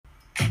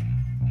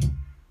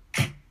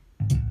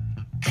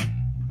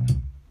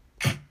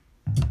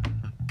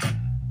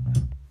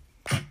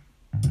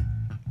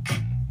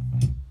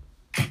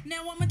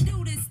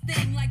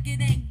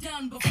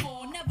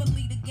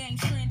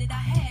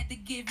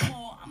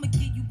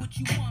what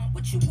you want,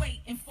 what you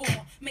waiting for?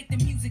 Make the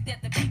music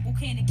that the people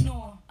can't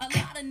ignore. A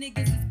lot of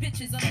niggas is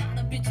bitches, a lot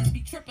of bitches be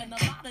tripping.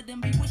 A lot of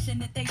them be wishing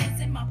that they was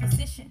in my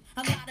position.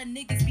 A lot of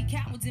niggas be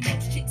cowards and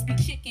most chicks be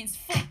chickens.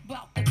 Fuck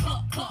about the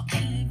cluck,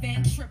 Eve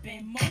ain't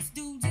tripping. Most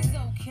dudes is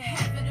okay,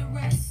 but the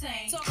rest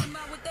ain't. Talking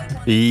about what they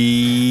want.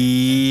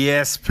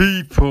 Yes,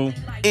 people,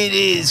 it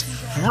is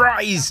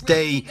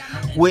Friday.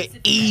 We're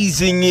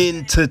easing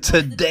into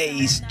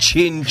today's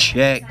chin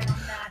check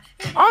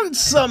on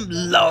some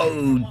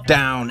low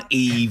down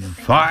Eve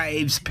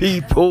vibes,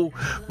 people.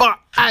 But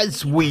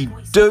as we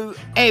do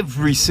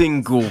every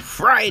single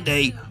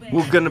Friday,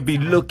 we're going to be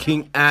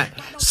looking at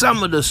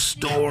some of the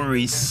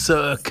stories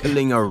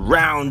circling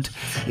around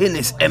in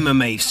this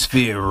MMA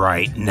sphere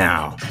right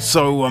now.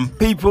 So,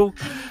 people,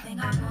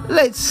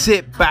 let's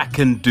sit back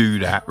and do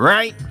that,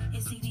 right?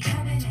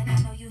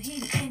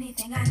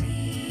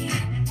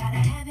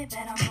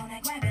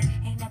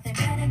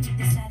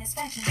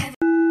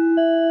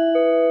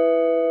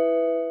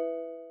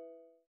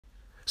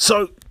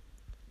 So,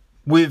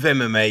 with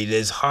MMA,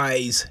 there's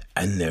highs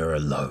and there are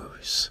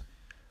lows,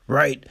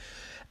 right?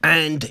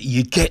 And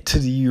you get to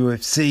the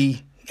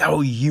UFC,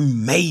 oh, you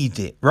made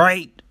it,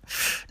 right?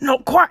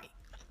 Not quite,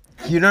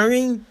 you know what I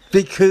mean?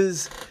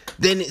 Because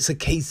then it's a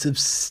case of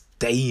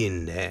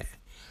staying there.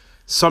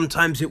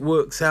 Sometimes it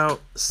works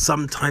out,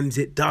 sometimes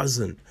it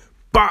doesn't.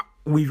 But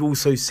we've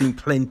also seen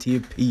plenty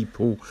of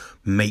people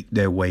make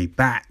their way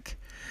back.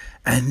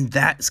 And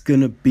that's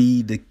going to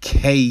be the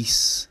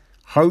case,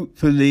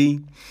 hopefully,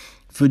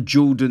 for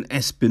Jordan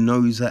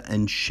Espinosa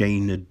and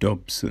Shayna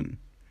Dobson,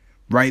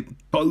 right?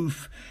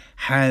 Both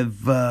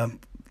have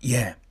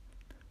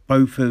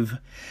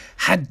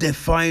had their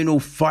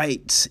final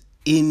fights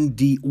in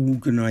the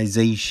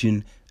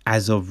organization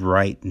as of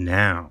right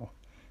now.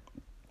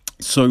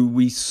 So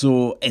we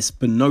saw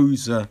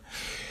Espinosa,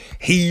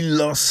 he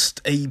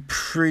lost a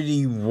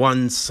pretty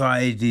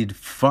one-sided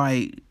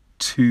fight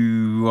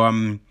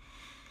to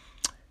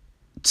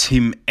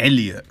Tim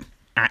Elliott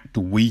at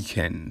the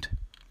weekend.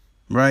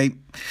 Right?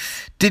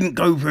 Didn't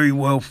go very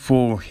well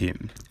for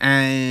him.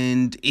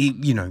 And,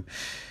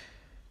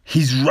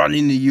 his run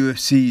in the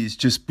UFC has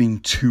just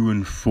been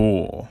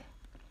 2-4.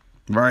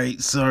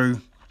 Right? So,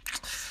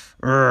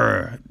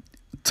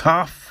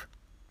 tough.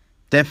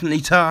 Definitely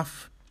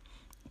tough.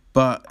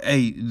 But,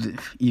 hey,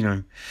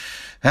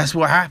 that's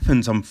what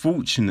happens,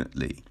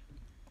 unfortunately.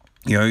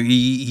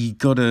 He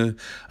got a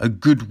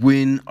good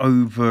win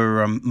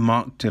over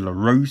Mark De La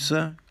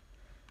Rosa.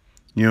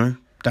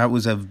 That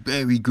was a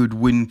very good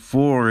win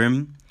for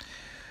him.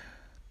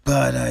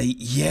 But,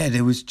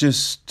 there was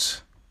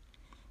just,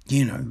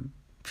 he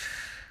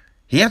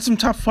had some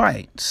tough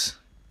fights.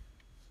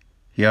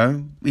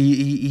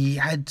 He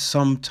had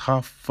some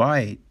tough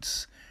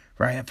fights,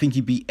 right? I think he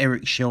beat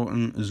Eric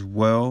Shelton as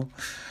well.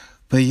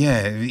 But,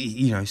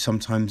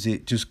 sometimes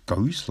it just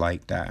goes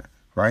like that,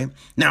 right?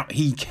 Now,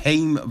 he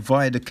came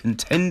via the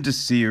Contender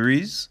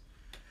Series.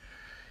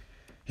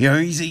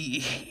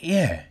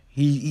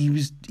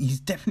 He's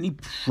definitely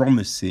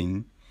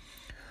promising.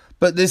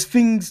 But there's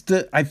things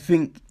that I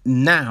think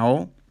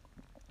now,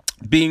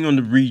 being on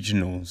the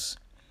regionals,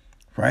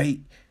 right?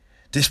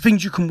 There's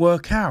things you can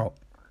work out.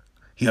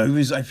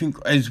 I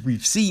think as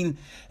we've seen,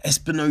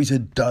 Espinosa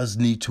does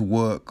need to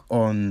work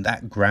on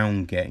that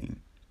ground game.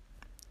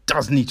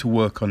 Does need to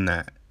work on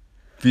that.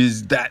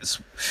 Because that's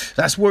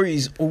where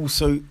he's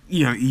also,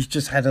 he's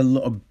just had a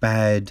lot of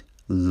bad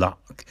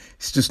luck.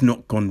 It's just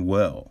not gone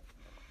well,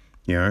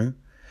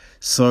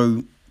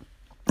 So,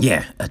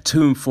 a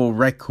 2-4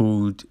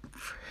 record,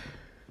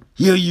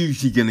 you're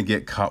usually going to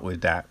get cut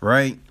with that,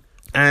 right?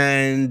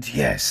 And,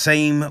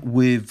 same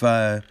with,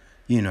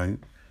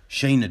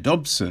 Shayna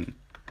Dobson,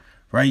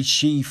 right?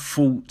 She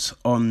fought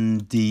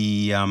on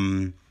the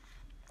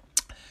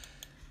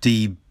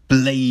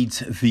Blades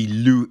v.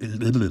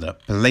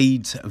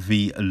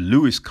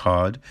 Lewis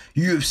card,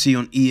 UFC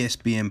on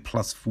ESPN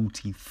Plus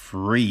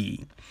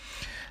 43.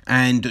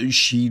 And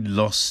she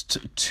lost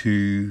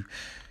to,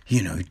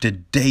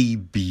 the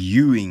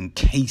debuting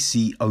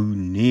Casey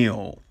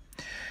O'Neill.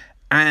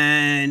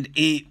 And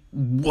it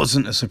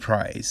wasn't a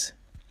surprise,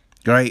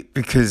 right?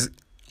 Because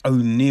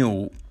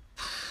O'Neill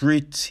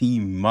pretty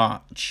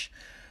much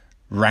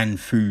ran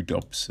through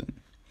Dobson.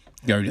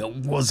 There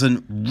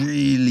wasn't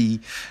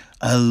really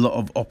a lot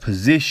of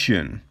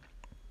opposition,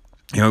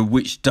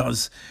 which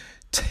does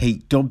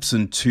take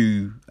Dobson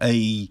to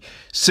a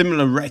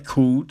similar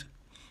record,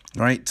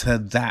 right, to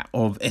that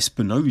of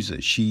Espinosa.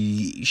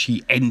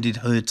 She ended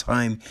her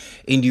time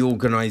in the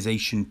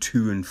organization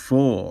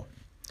 2-4,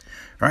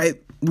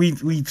 right?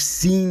 We've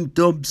seen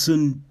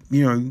Dobson,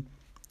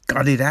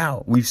 gut it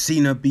out. We've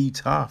seen her be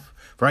tough,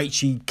 right?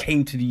 She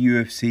came to the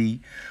UFC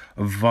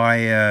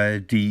via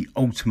the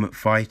Ultimate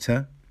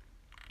Fighter.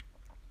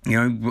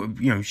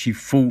 She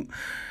fought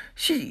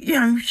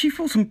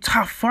some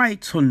tough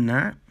fights on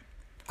that.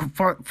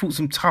 Fought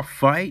some tough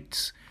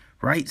fights,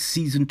 right?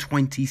 Season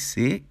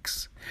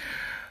 26.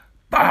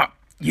 But,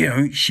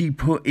 she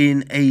put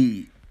in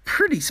a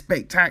pretty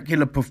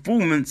spectacular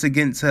performance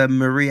against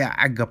Maria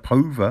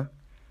Agapova.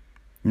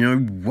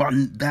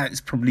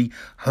 That's probably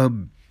her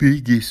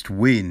biggest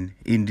win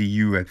in the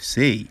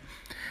UFC.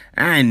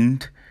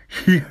 And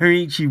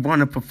she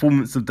won a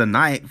performance of the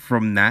night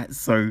from that.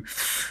 So,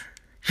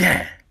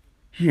 yeah,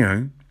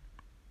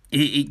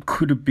 it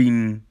could have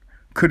been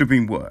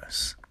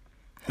worse.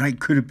 It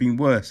could have been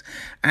worse.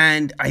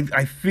 And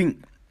I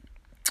think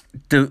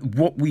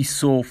what we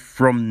saw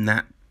from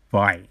that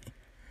fight,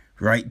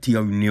 right, the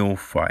O'Neal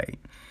fight,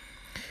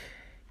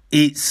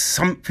 it's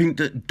something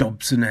that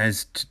Dobson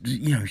has,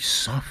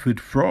 suffered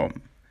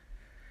from.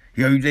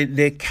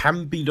 There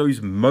can be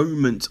those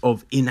moments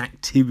of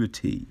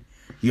inactivity.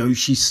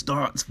 She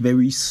starts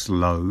very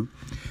slow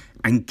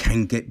and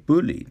can get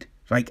bullied.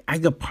 Like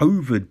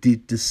Agapova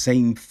did the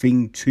same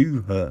thing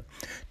to her.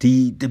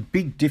 The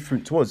big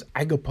difference was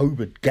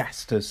Agapova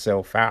gassed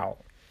herself out,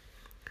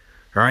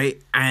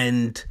 right?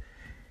 And,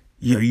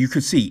 you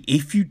could see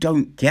if you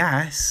don't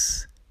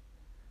gas,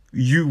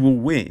 you will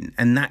win.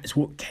 And that's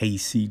what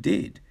Casey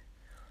did.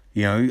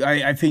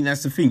 I think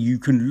that's the thing. You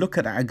can look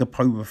at the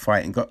Agapova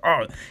fight and go,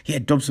 oh, yeah,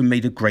 Dobson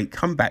made a great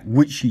comeback,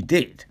 which he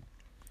did.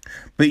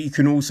 But you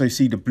can also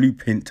see the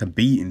blueprint to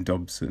beating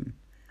Dobson.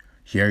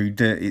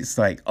 It's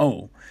like,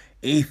 oh,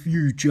 if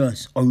you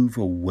just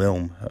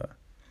overwhelm her,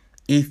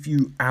 if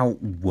you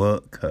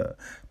outwork her,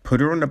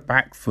 put her on the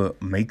back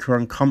foot, make her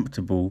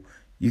uncomfortable,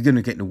 you're going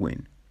to get the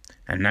win.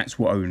 And that's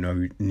what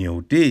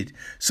O'Neal did.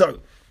 So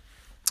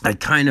I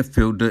kind of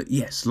feel that,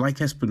 yes, like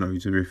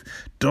Espinoza, if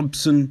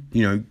Dobson,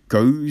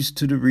 goes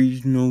to the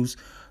regionals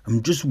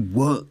and just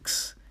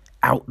works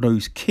out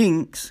those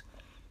kinks,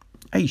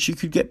 hey, she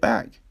could get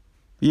back.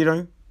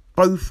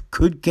 Both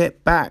could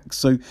get back.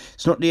 So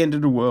it's not the end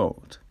of the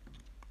world.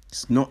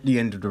 It's not the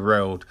end of the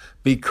world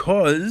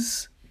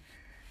because,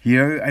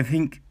 I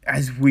think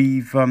as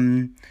we've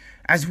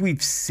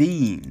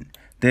seen,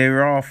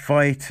 there are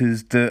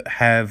fighters that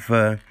have,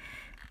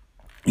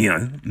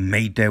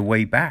 made their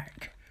way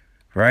back,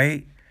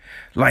 right?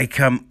 Like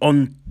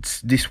on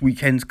this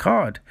weekend's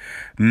card,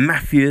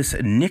 Matheus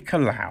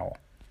Nicolau.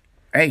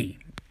 Hey,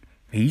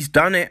 he's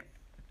done it.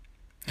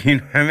 You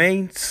know what I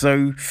mean?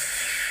 So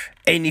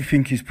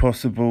anything is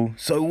possible.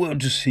 So we'll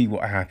just see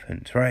what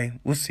happens, right?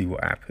 We'll see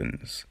what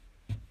happens.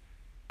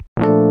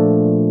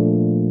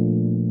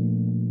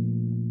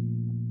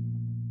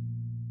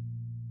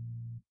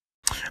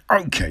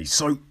 Okay,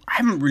 so I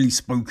haven't really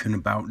spoken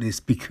about this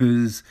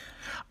because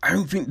I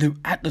don't think that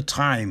at the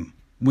time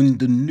when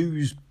the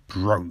news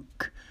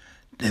broke,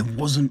 there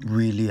wasn't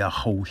really a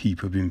whole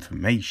heap of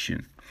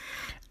information.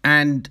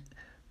 And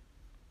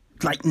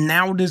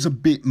now there's a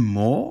bit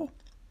more,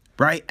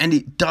 right? And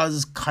it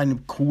does kind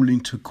of call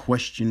into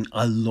question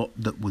a lot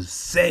that was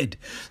said.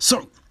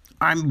 So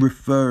I'm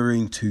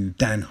referring to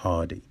Dan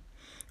Hardy,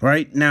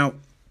 right? Now,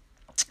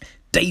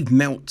 Dave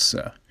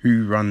Meltzer,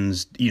 who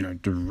runs, the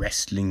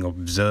Wrestling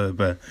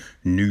Observer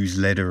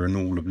newsletter and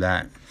all of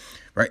that,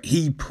 right?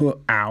 He put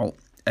out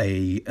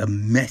a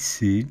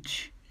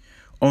message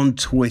on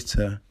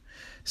Twitter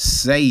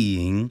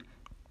saying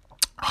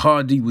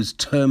Hardy was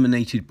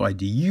terminated by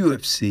the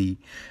UFC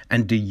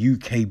and the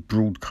UK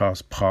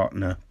broadcast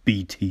partner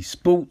BT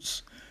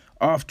Sports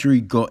after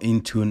he got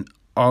into an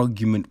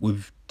argument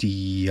with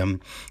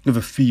with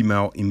a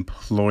female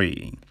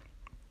employee.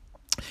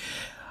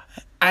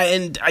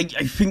 And I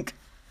think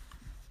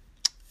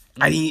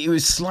it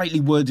was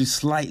slightly worded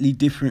slightly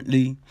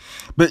differently,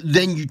 but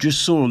then you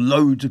just saw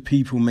loads of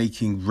people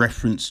making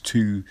reference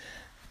to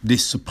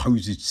this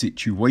supposed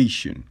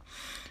situation.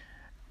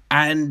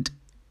 And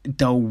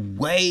the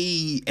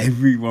way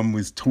everyone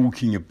was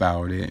talking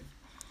about it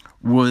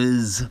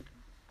was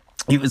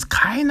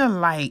kind of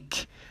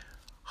like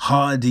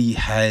Hardy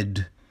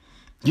had,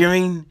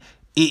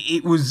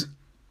 it was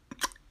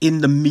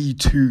in the Me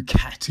Too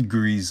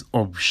categories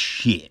of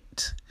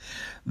shit.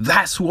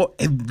 That's what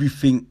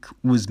everything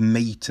was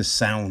made to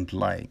sound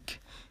like,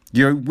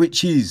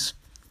 which is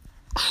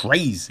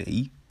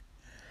crazy,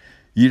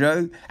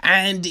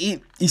 and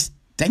it's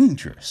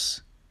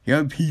dangerous,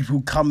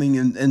 people coming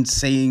and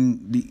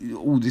saying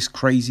all this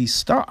crazy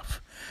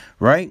stuff,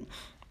 right?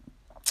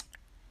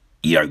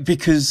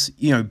 Because,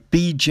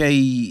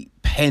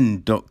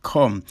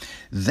 BJPenn.com,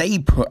 they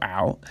put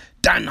out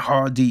Dan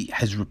Hardy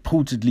has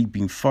reportedly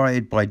been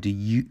fired by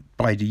the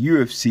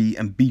UFC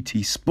and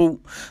BT Sport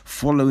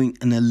following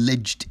an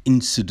alleged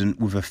incident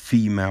with a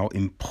female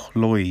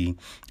employee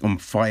on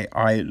Fight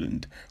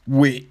Island,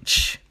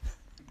 which,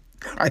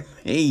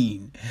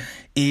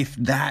 if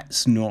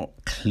that's not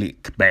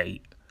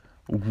clickbait,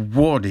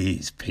 what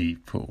is,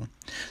 people?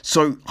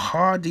 So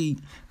Hardy,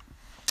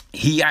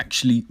 he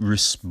actually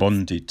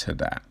responded to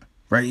that,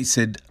 right? He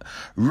said,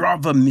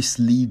 rather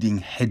misleading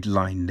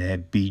headline there,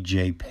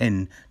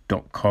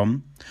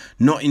 BJPenn.com.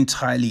 Not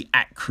entirely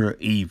accurate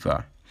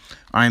either.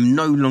 I am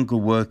no longer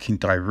working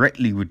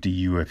directly with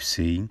the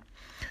UFC.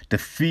 The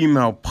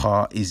female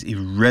part is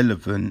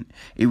irrelevant.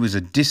 It was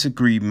a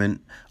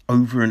disagreement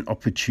over an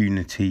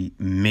opportunity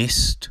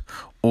missed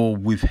or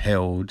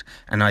withheld,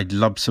 and I'd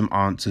love some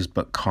answers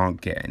but can't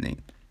get any.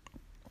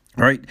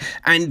 Right?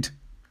 And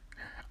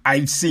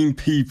I've seen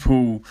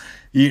people,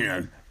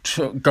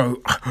 to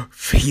go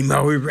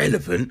female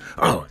irrelevant.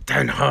 Oh,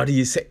 Dan Hardy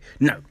is saying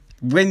no.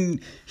 When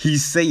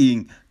he's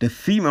saying the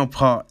female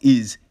part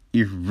is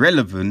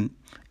irrelevant,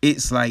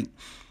 it's like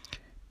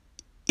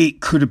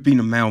it could have been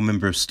a male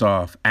member of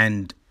staff,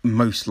 and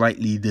most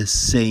likely the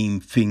same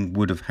thing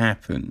would have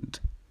happened.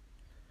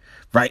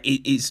 Right?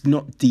 It's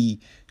not the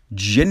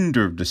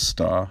gender of the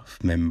staff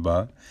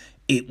member.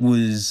 It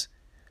was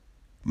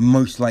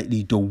most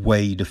likely the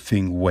way the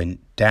thing went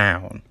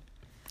down.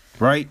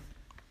 Right?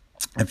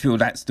 I feel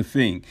that's the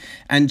thing.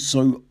 And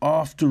so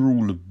after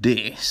all of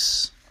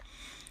this,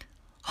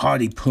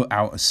 Hardy put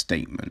out a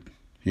statement,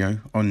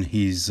 on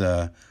his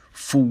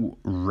Full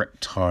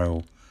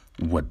Reptile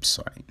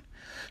website.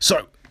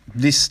 So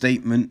this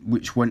statement,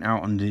 which went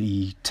out on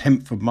the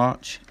 10th of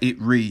March, it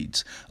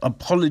reads,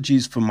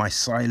 "Apologies for my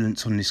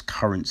silence on this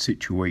current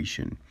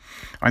situation.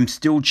 I'm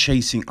still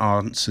chasing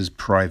answers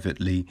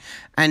privately,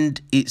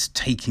 and it's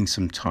taking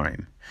some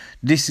time.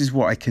 This is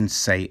what I can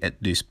say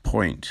at this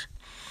point.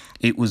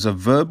 It was a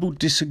verbal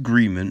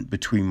disagreement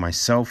between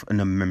myself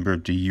and a member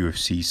of the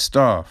UFC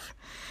staff.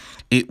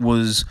 It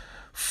was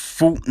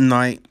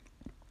forthright,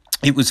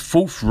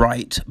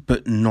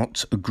 but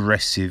not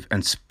aggressive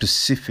and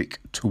specific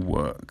to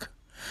work.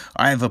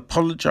 I have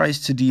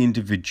apologized to the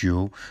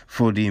individual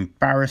for the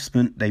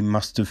embarrassment they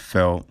must have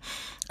felt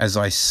as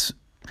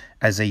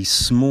a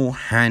small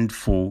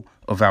handful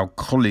of our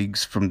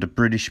colleagues from the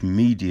British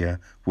media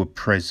were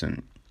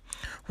present.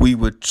 We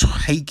were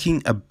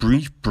taking a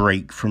brief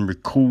break from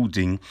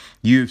recording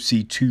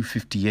UFC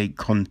 258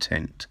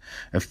 content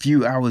a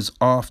few hours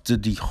after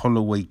the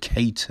Holloway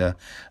Cater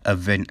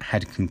event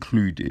had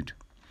concluded.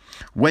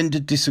 When the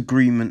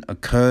disagreement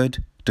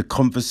occurred, the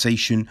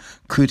conversation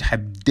could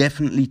have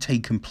definitely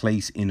taken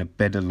place in a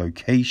better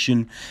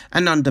location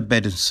and under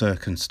better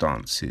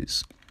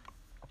circumstances.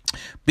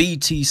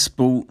 BT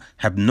Sport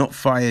have not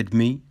fired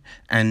me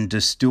and are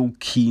still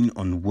keen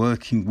on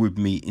working with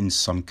me in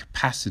some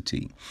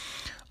capacity.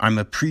 I'm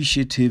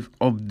appreciative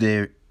of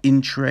their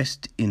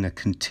interest in a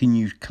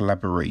continued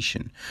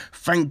collaboration.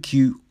 Thank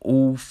you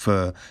all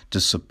for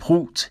the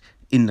support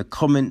in the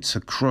comments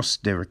across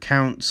their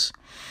accounts.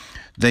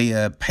 They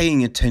are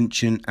paying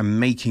attention and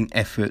making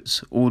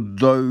efforts,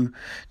 although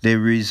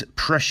there is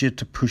pressure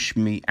to push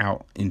me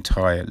out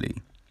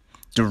entirely.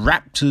 The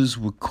Raptors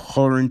were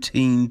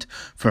quarantined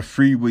for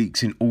 3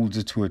 weeks in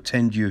order to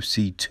attend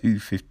UFC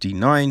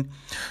 259,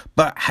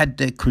 but had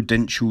their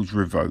credentials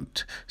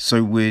revoked.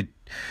 So we're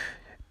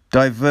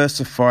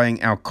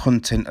diversifying our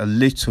content a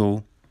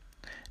little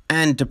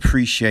and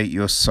appreciate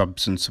your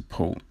subs and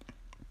support.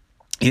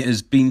 It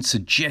has been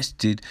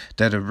suggested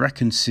that a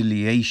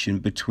reconciliation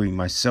between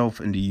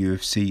myself and the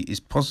UFC is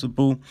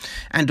possible,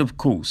 and of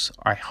course,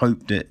 I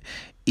hope that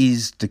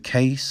is the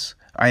case.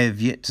 I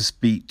have yet to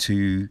speak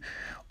to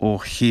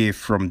or hear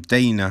from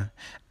Dana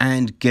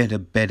and get a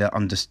better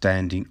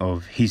understanding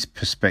of his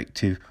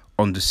perspective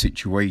on the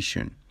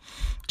situation.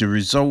 The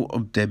result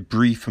of their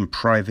brief and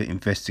private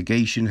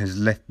investigation has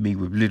left me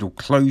with little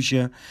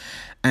closure,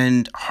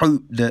 and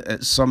hope that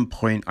at some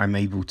point I'm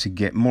able to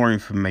get more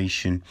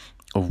information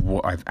of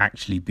what I've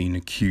actually been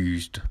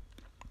accused.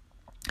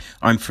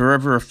 I'm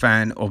forever a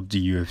fan of the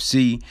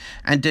UFC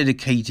and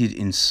dedicated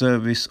in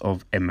service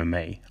of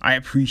MMA. I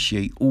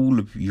appreciate all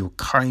of your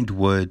kind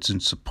words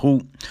and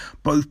support,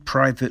 both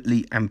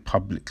privately and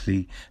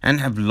publicly, and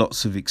have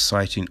lots of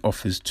exciting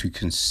offers to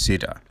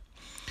consider.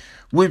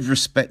 With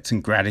respect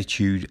and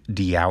gratitude,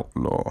 The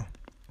Outlaw."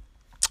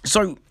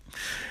 So,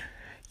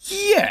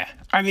 yeah,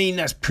 I mean,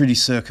 that's pretty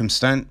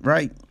circumstant,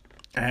 right?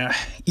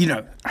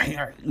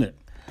 Look,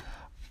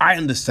 I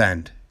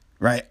understand,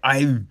 right?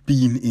 I've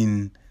been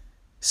in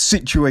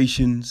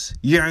situations,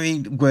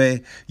 where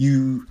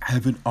you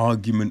have an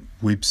argument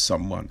with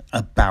someone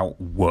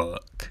about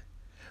work,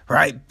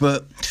 right?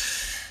 But,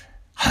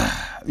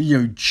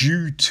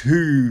 due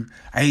to,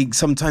 I think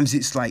sometimes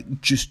it's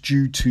like just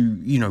due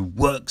to,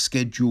 work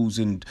schedules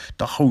and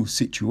the whole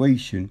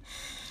situation.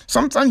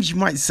 Sometimes you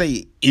might say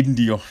it in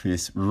the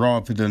office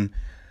rather than,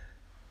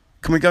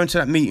 "Can we go into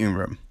that meeting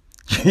room?"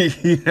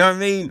 You know what I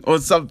mean? Or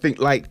something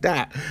like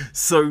that.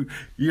 So,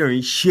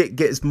 shit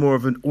gets more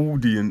of an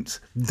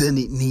audience than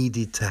it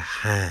needed to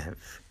have.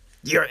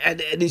 And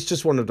it's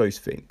just one of those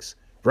things,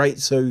 right?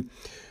 So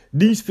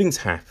these things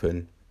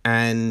happen,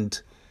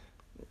 and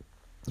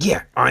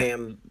yeah,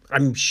 I'm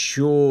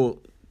sure,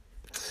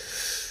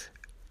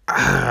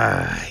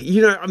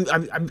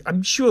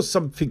 I'm sure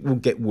something will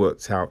get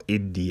worked out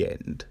in the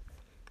end,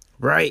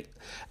 right?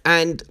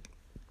 And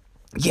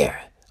yeah,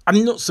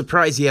 I'm not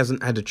surprised he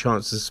hasn't had a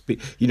chance to speak.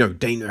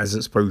 Dana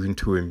hasn't spoken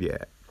to him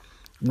yet.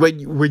 When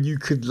you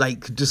could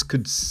just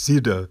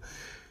consider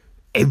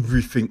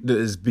everything that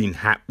has been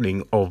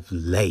happening of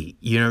late.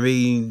 You know what I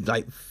mean?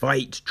 Like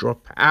fights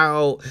drop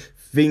out,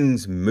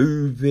 things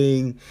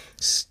moving,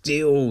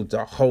 still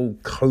the whole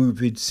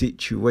COVID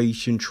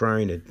situation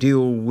trying to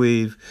deal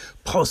with,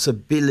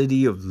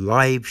 possibility of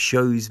live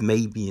shows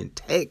maybe in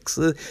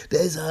Texas.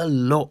 There's a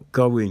lot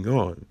going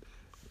on.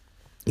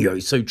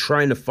 So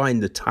trying to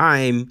find the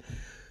time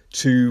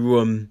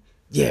to,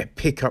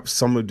 pick up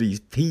some of these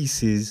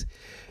pieces,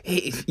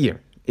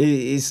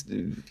 it's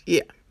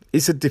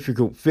a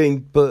difficult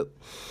thing, but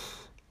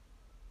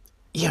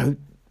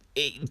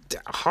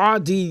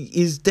Hardy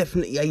is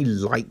definitely a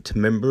liked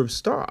member of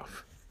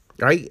staff,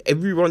 right?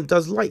 Everyone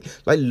does like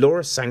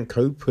Laura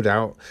Sanko put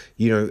out,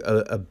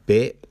 a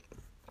bit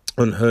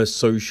on her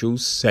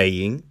socials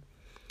saying,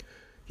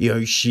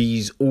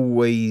 she's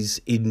always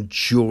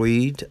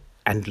enjoyed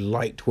and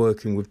liked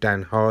working with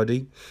Dan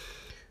Hardy.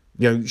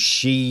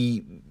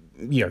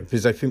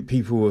 Because I think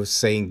people were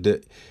saying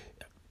that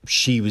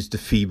she was the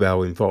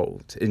female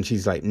involved, and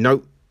she's like,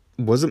 nope,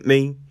 it wasn't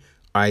me.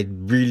 I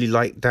really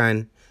like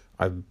Dan.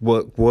 I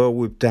worked well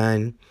with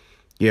Dan.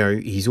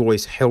 He's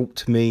always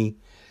helped me.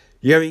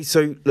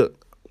 So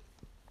look,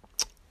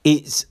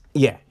 it's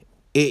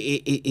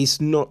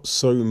not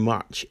so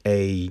much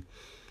a,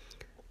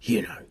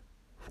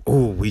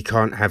 we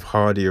can't have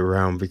Hardy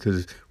around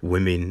because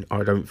women,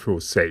 I don't feel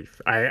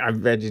safe. I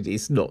read it,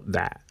 it's not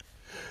that.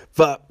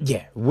 But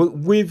yeah,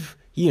 with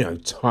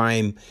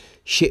time,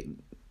 shit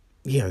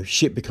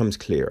becomes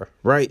clearer,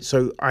 right?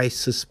 So I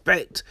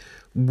suspect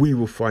we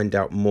will find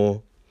out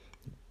more.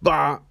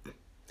 But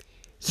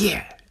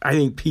yeah, I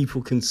think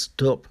people can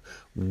stop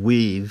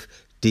with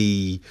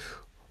the,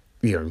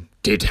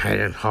 did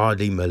Dan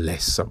Hardy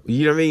molest something?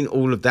 You know what I mean?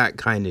 All of that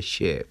kind of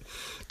shit.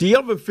 The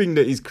other thing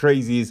that is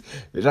crazy is,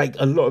 like,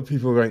 a lot of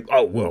people are going,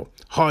 oh, well,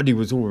 Hardy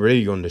was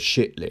already on the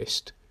shit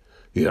list,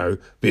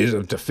 because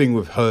of the thing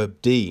with Herb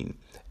Dean.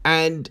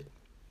 And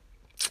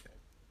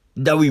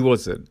no, he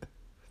wasn't,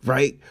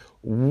 right?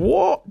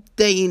 What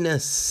Dana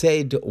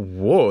said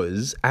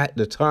was, at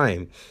the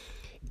time,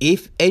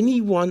 if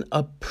anyone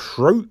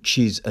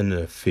approaches an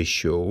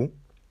official,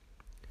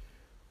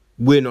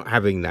 we're not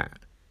having that,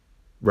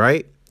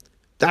 right?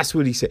 That's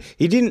what he said.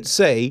 He didn't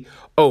say,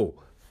 oh,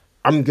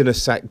 I'm going to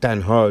sack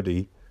Dan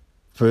Hardy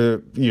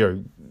for,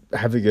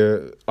 having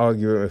an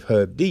argument with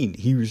Herb Dean.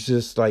 He was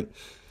just like,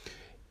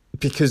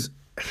 because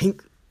I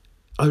think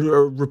a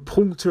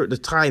reporter at the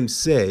time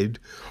said,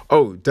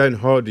 oh, Dan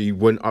Hardy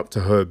went up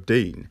to Herb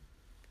Dean.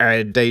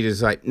 And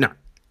Dana's like, no,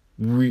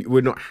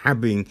 we're not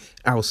having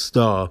our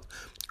staff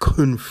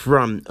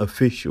confront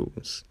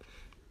officials.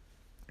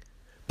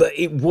 But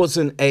it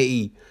wasn't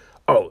Dan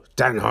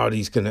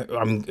Hardy's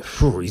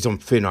he's on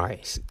thin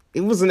ice.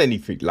 It wasn't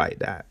anything like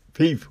that.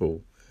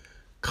 People,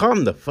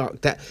 calm the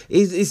fuck down.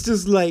 It's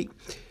just like,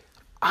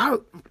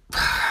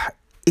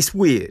 it's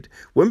weird.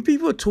 When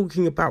people are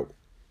talking about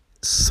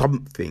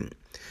something,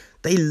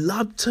 they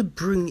love to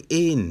bring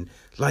in,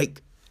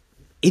 like,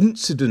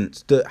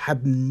 incidents that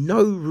have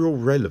no real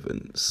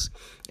relevance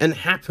and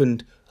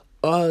happened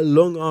a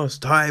long ass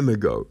time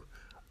ago.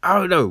 I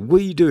don't know.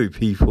 What are you doing,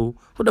 people?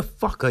 What the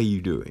fuck are you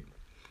doing?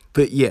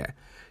 But yeah,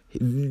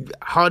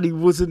 Hardy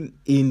wasn't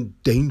in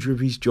danger of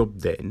his job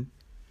then.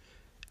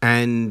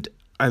 And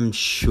I'm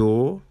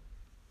sure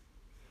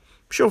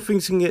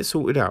things can get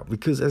sorted out.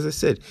 Because, as I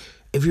said,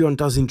 everyone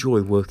does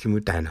enjoy working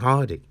with Dan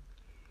Hardy.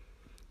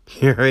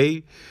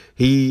 Right?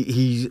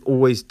 He's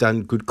always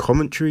done good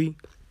commentary,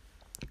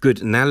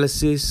 good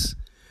analysis.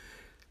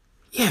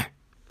 Yeah.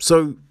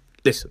 So,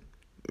 listen,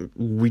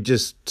 we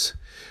just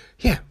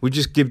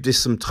give this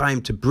some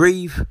time to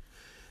breathe,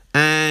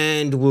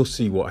 and we'll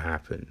see what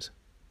happens.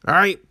 All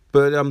right?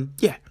 But,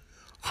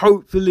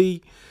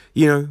 hopefully,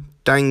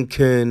 Dan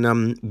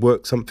can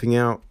work something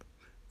out.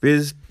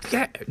 Because,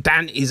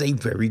 Dan is a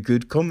very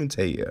good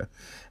commentator,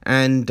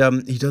 and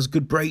he does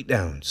good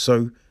breakdowns.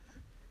 So,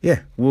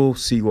 yeah, we'll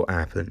see what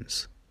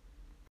happens.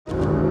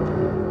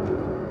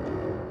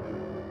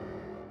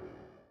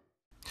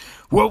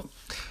 Well,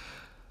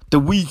 the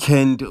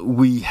weekend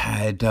we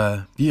had,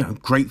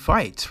 great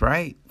fights,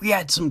 right? We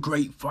had some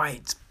great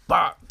fights,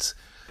 but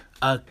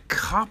a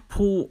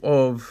couple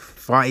of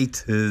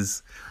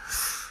fighters,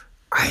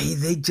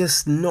 they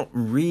just not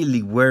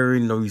really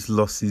wearing those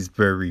losses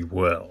very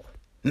well.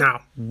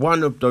 Now,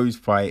 one of those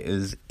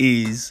fighters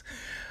is,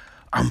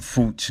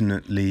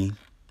 unfortunately,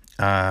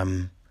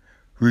 Rogerio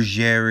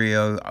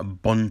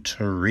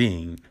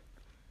Bontorin,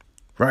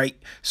 right?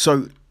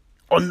 So,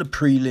 on the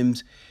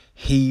prelims,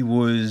 he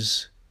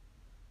was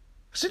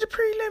it the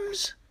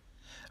prelims?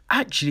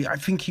 Actually, I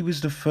think he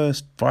was the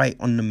first fight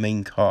on the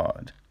main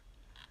card.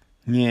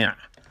 Yeah.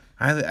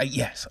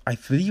 Yes, I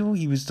feel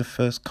he was the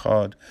first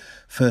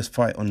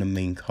fight on the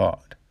main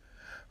card.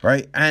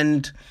 Right?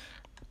 And,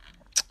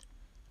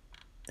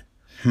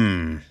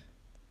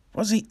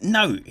 was he?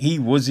 No, he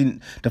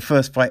wasn't the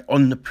first fight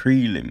on the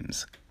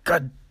prelims.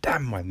 God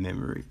damn my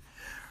memory.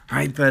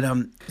 Right? But,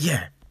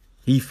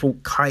 he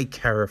fought Kai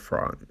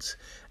Kara-France.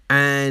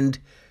 And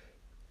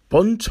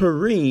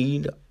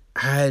Bontorin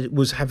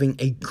was having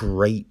a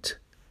great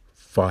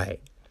fight.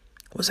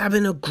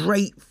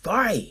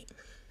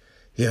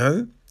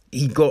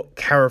 He got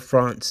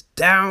Kara-France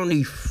down.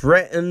 He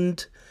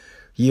threatened,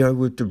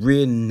 with the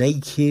rear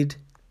naked.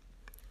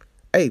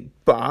 Hey,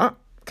 but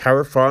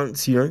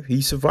Kara-France,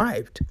 he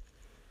survived.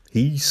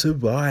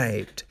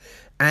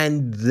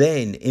 And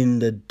then in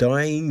the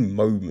dying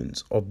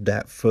moments of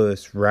that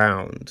first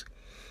round,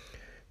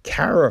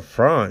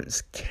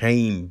 Kara-France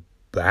came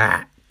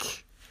back.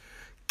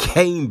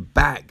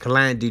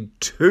 Landed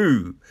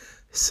 2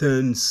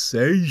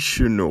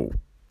 sensational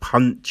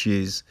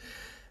punches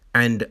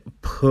and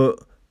put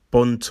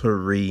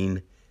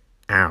Bontorin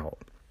out.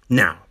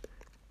 Now,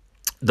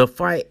 the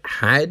fight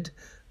had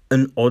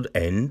an odd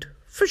end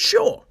for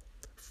sure.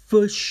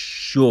 For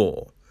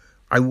sure.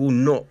 I will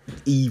not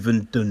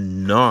even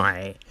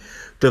deny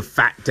the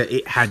fact that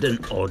it had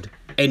an odd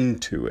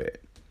end to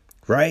it,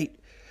 right?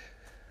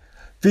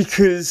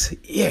 Because,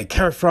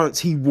 Kara-France,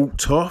 he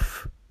walked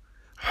off.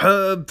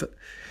 Herb,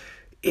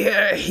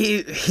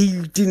 he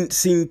didn't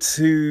seem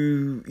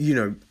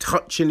to,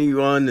 touch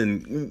anyone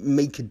and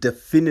make a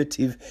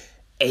definitive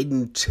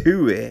end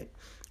to it.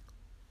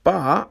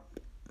 But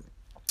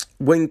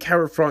when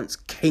Kara-France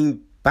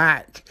came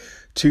back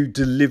to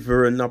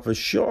deliver another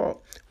shot,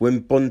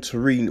 when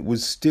Bontorin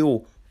was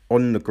still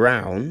on the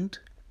ground,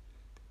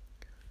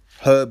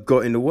 Herb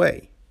got in the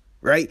way,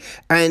 right?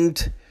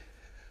 And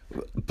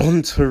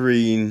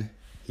Bontorin,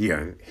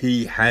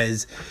 he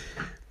has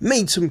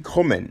made some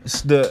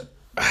comments that,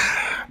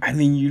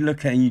 you look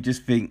at it and you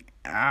just think,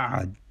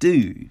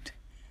 dude,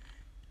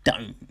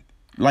 don't.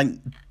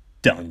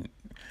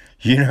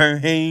 You know what I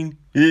mean?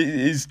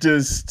 It's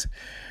just,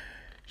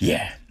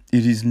 it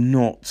is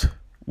not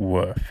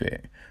worth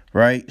it,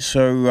 right?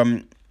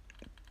 So,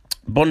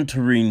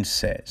 Bontorin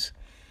says,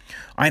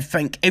 I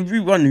thank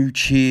everyone who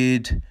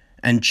cheered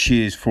and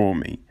cheers for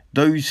me.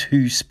 Those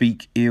who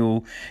speak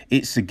ill,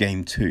 it's the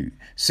game too.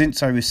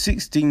 Since I was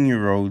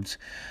 16-year-old,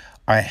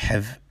 I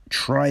have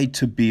tried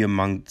to be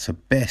amongst the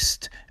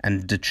best,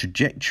 and the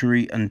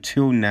trajectory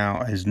until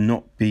now has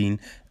not been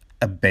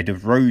a bed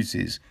of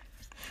roses.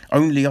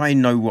 Only I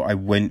know what I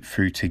went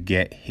through to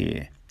get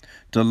here.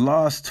 The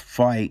last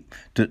fight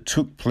that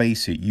took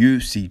place at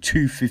UFC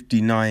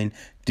 259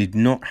 did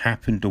not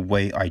happen the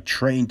way I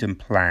trained and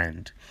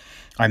planned.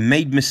 I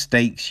made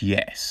mistakes,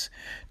 yes.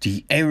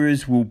 The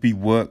errors will be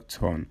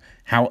worked on.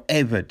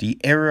 However, the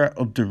error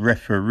of the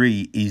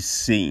referee is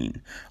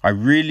seen. I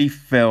really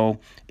fell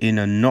in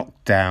a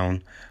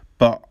knockdown,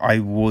 but I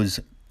was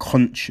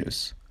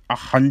conscious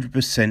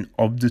 100%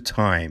 of the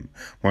time.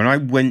 When I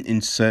went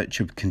in search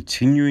of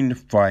continuing the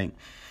fight,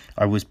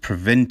 I was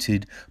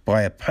prevented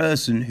by a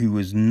person who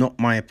was not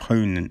my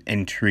opponent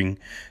entering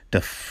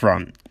the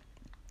front.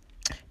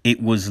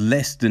 It was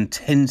less than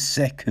 10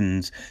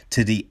 seconds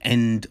to the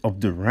end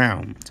of the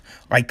round.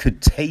 I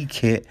could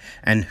take it,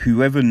 and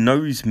whoever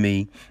knows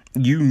me,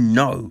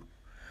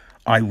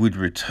 I would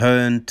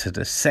return to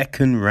the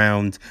second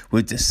round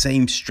with the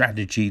same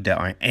strategy that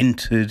I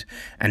entered,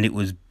 and it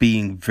was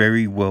being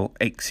very well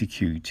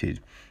executed.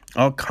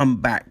 I'll come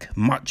back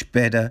much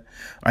better.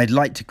 I'd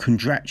like to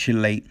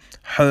congratulate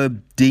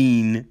Herb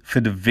Dean for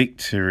the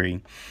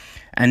victory,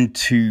 and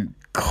to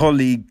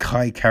colleague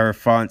Kai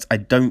Kara-France, I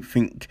don't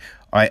think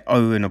I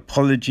owe an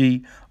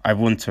apology. I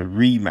want a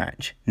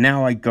rematch.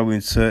 Now I go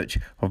in search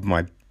of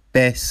my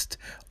best.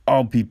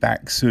 I'll be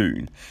back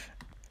soon.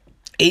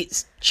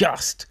 It's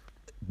just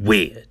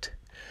weird,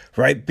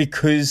 right?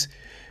 Because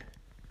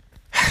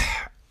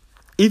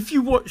if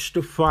you watch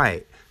the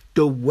fight,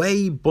 the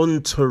way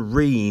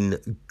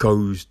Bontorin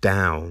goes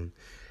down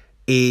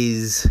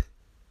it's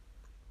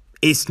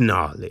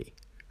gnarly,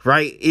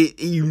 right?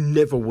 You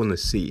never want to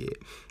see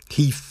it.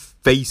 He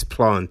face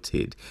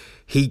planted.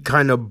 He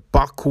kind of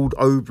buckled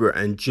over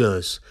and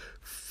just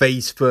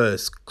face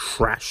first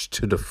crashed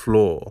to the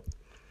floor.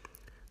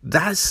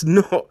 That's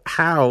not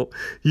how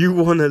you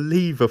want to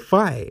leave a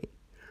fight,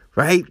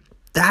 right?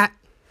 That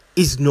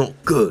is not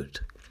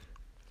good.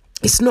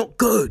 It's not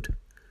good.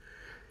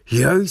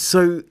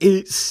 So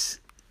it's,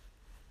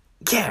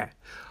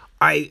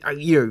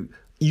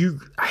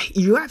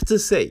 you have to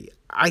say,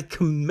 I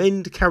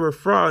commend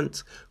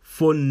Kara-France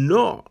for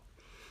not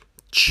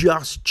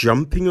just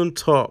jumping on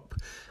top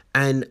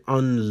and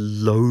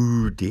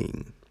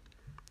unloading.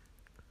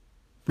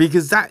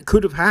 Because that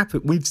could have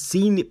happened. We've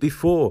seen it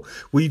before.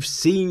 We've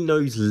seen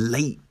those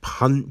late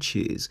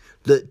punches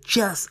that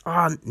just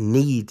aren't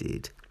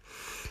needed.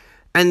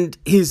 And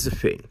here's the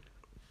thing.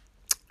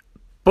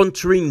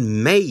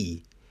 Bontorin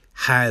may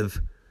have,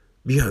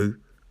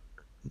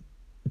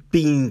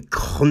 being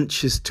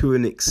conscious to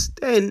an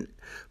extent,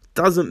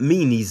 doesn't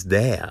mean he's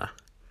there,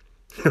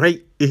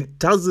 right? It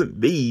doesn't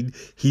mean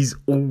he's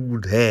all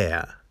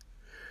there.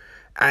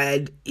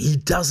 And he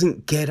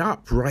doesn't get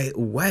up right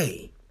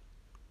away.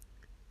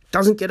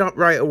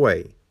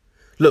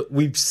 Look,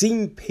 we've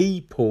seen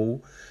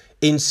people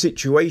in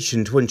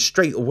situations when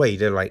straight away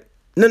they're like,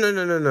 no,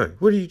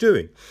 what are you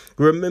doing?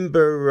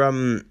 Remember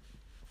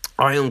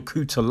Ion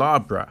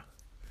Cutelaba,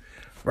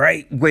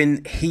 right?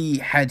 When he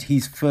had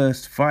his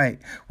first fight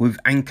with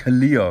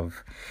Ankalaev.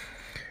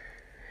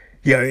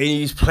 And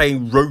he's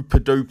playing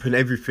rope-a-dope and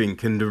everything,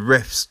 and the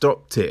ref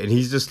stopped it, and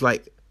he's just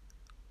like,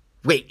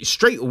 wait,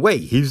 straight away,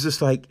 he was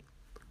just like,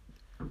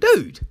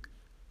 dude,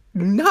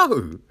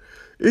 no,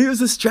 it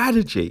was a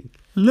strategy.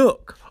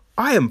 Look,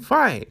 I am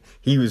fine.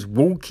 He was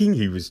walking,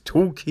 he was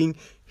talking,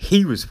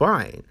 he was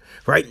fine,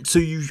 right? So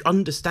you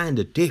understand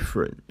the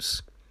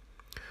difference.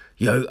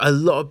 A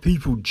lot of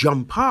people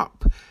jump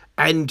up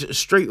And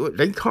straight away,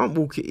 they can't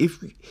walk it.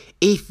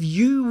 If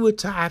you were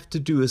to have to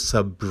do a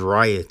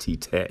sobriety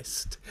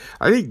test,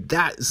 I think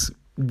that's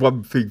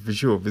one thing for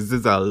sure, because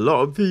there's a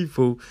lot of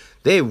people,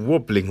 they're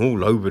wobbling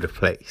all over the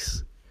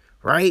place,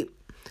 right?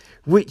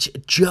 Which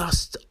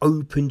just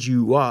opened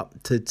you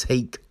up to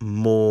take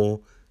more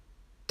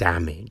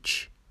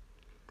damage.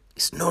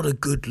 It's not a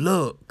good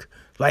look.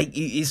 Like,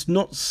 it's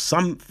not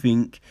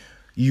something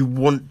you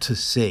want to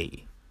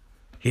see.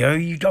 You know,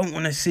 you don't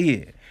want to see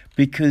it.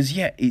 Because,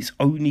 yeah, it's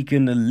only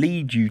going to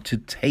lead you to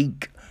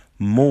take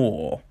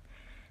more.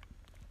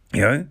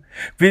 You know?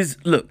 Because,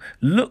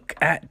 look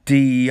at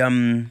the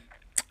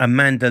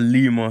Amanda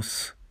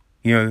Lemos,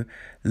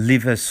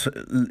 Livia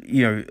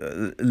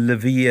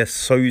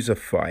Souza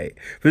fight.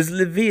 Because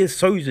Livia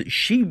Souza,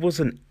 she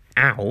wasn't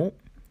out.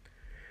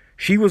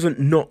 She wasn't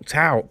knocked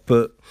out,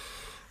 but,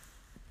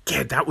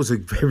 yeah, that was a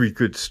very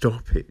good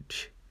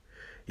stoppage.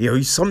 You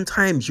know,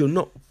 sometimes you're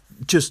not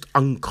just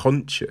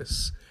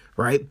unconscious,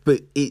 right?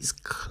 But it's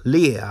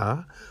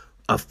clear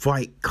a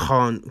fight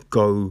can't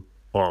go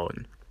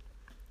on.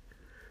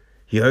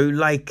 You know,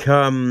 like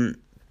Carlos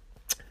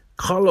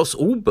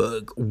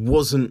Ulberg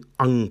wasn't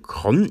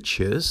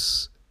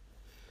unconscious.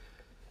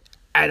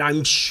 And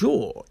I'm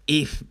sure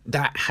if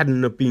that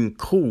hadn't have been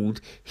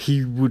called,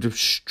 he would have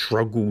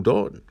struggled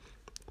on.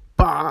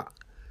 But,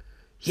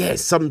 yeah,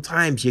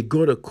 sometimes you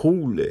got to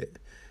call it.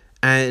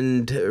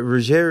 And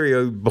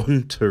Rogerio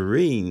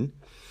Bontorin,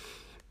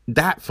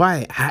 that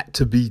fight had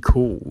to be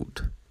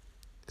called.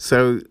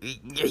 So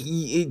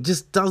it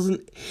just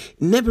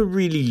never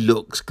really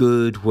looks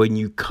good when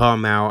you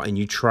come out and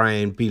you try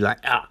and be like,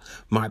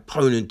 my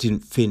opponent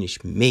didn't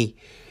finish me.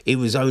 It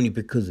was only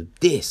because of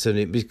this and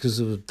it because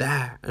of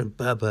that and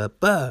blah, blah,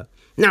 blah.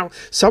 Now,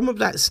 some of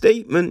that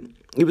statement,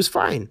 it was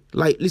fine.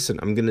 Like, listen,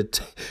 I'm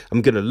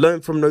gonna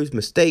learn from those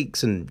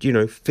mistakes and,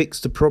 fix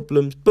the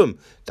problems. Boom.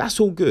 That's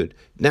all good.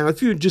 Now,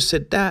 if you had just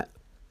said that,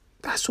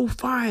 that's all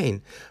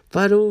fine.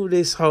 But all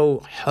this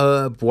whole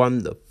Herb won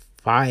the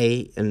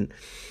fight and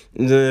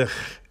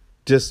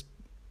just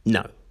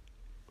no.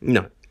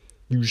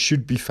 You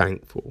should be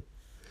thankful.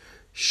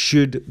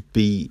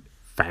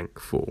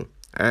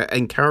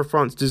 And Kara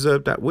France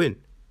deserved that win.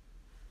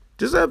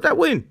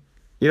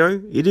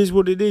 It is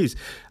what it is.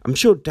 I'm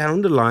sure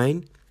down the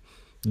line,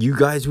 you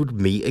guys would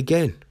meet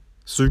again.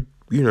 So,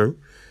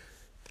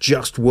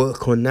 just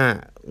work on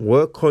that.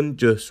 Work on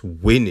just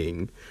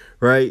winning,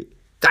 right?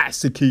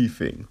 That's the key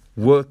thing.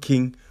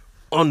 Working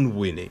on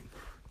winning.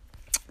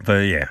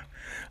 But yeah,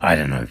 I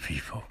don't know,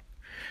 people.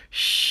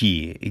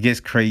 Shit, it gets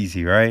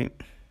crazy, right?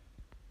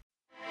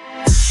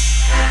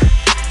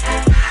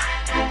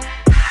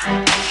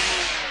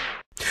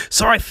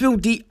 So I feel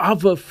the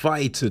other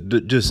fighter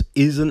that just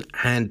isn't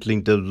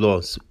handling the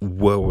loss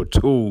well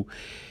at all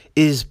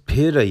is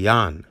Petr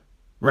Yan,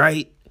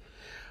 right?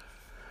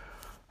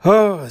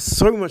 Oh,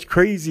 so much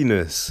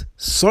craziness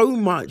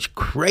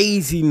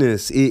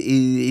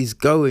is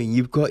going.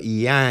 You've got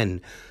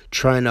Yan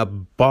trying to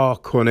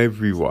bark on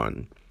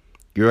everyone,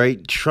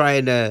 right?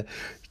 Trying to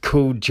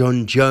call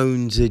John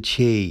Jones a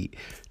cheat,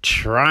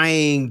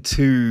 trying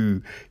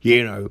to,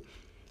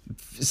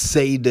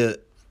 say that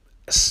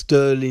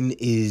Sterling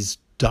is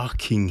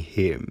ducking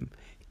him.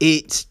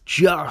 It's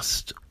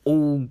just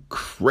all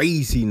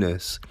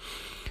craziness.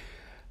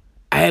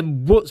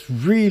 And what's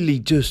really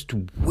just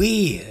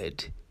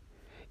weird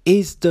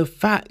is the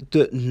fact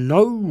that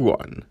no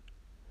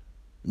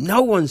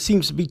one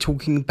seems to be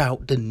talking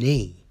about the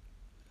knee,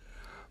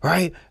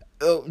 right?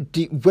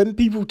 When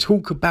people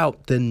talk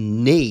about the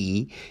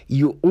knee,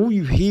 all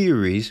you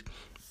hear is,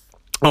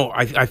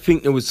 I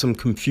think there was some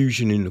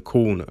confusion in the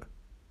corner,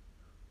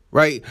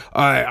 right?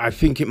 I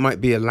think it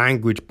might be a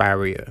language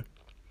barrier.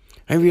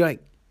 And we're like,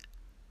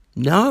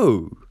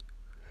 no,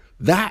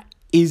 that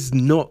is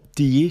not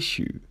the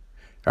issue,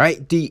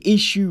 right? The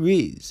issue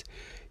is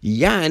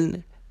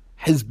Yan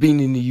has been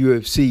in the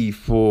UFC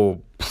for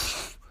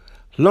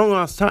long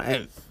ass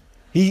time.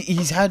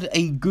 He's had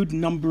a good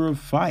number of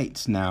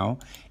fights now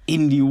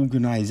in the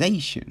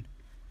organization,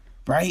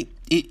 right?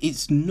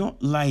 It's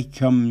not like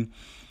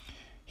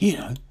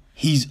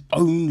he's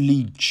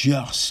only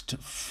just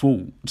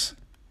fought,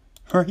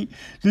 right?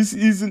 This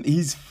isn't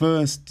his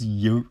first.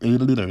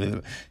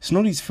 It's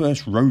not his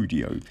first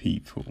rodeo,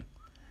 people.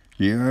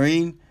 You know what I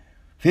mean?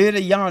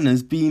 Petr Yan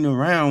has been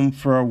around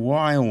for a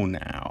while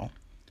now,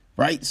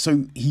 right?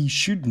 So he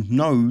should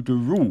know the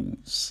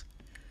rules.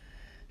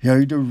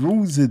 The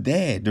rules are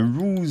there. The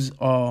rules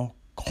are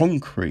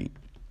concrete.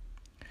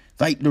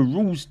 Like, the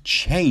rules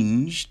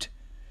changed,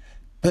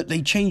 but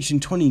they changed in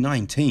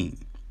 2019.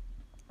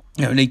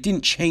 They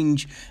didn't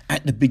change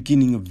at the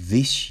beginning of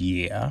this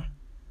year.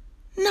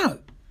 No.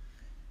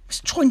 It's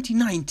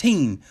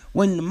 2019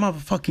 when the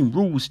motherfucking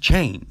rules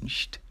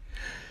changed.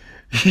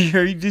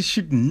 This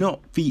should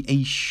not be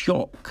a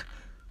shock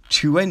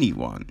to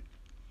anyone.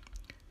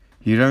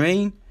 You know what I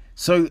mean?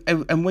 So,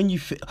 and when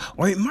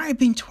or it might have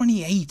been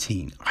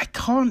 2018. I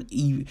can't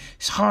even,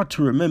 it's hard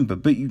to remember,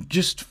 but you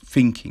just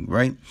thinking,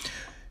 right?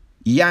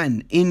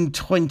 Yan in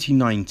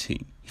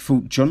 2019, he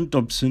fought John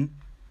Dobson,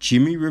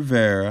 Jimmy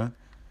Rivera,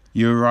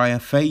 Uriah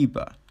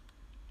Faber.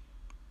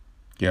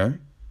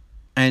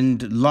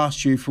 And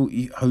last year he fought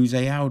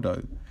Jose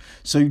Aldo.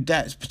 So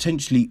that's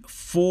potentially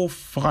 4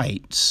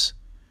 fights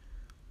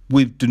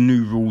with the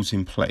new rules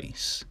in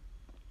place.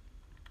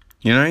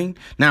 You know what I mean?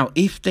 Now,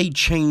 if they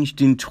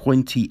changed in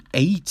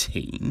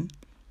 2018,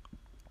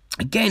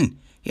 again,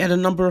 he had a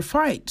number of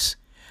fights.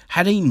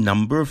 Had a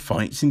number of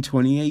fights in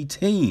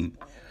 2018.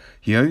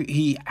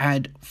 He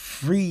had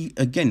 3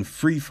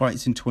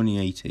 fights in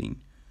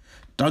 2018.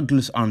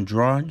 Douglas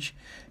Andrade,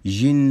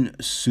 Jin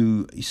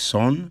Soo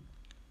Son,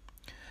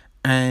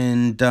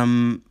 and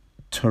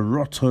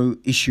Teruto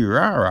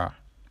Ishihara.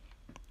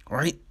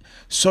 Right?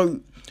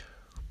 So,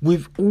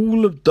 with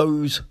all of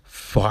those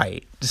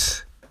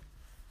fights,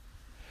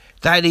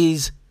 that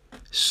is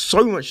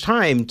so much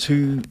time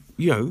to,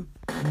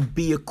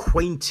 be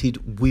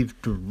acquainted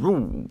with the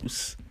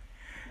rules.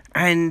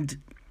 And,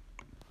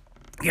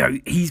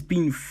 he's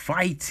been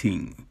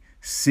fighting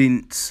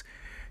since,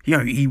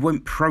 he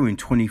went pro in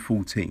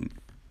 2014.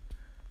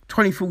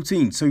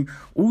 So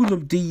all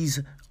of these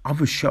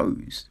other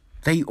shows,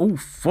 they all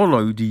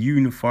follow the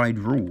unified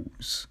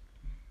rules.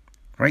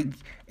 Right?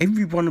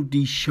 Every one of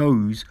these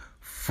shows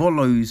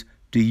follows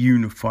the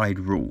unified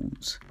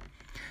rules.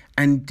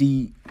 And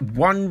the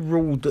one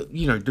rule that,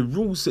 the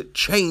rules that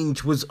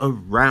changed was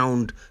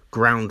around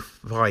ground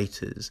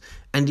fighters.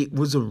 And it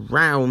was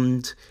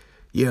around,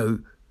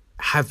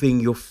 having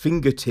your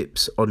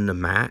fingertips on the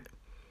mat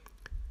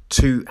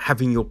to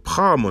having your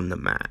palm on the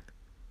mat.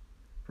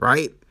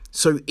 Right?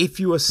 So if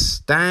you are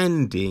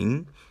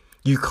standing,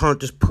 you can't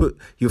just put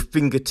your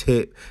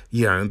fingertip,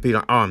 and be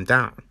like, oh, I'm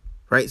down.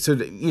 Right? So,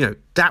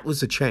 that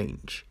was a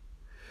change.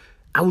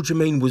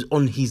 Aljamain was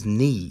on his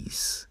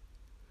knees.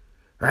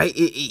 Right?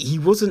 He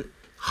wasn't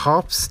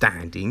half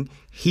standing.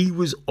 He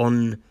was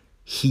on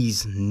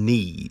his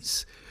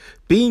knees.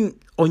 Being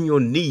on your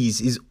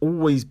knees is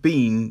always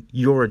been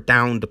you're a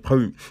downed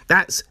opponent.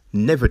 That's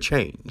never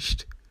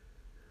changed.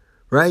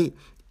 Right?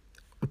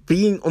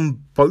 Being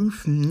on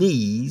both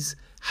knees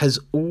has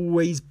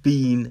always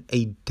been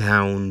a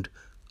downed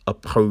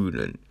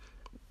opponent.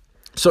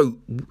 So,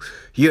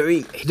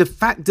 the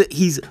fact that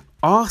he's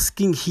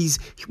asking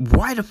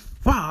why the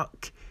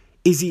fuck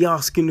is he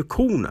asking the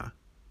corner?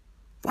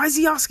 Why is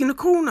he asking the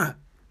corner?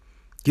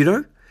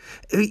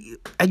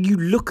 And you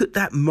look at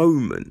that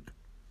moment,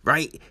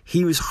 right?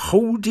 He was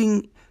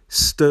holding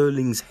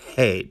Sterling's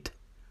head,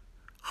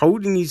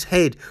 holding his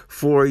head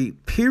for a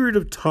period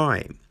of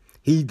time.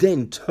 He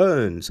then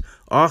turns,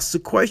 asks a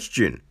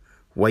question,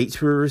 waits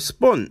for a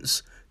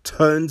response,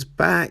 turns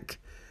back,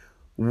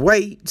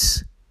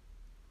 waits,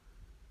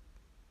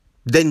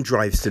 then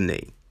drives the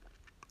knee.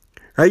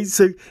 Right?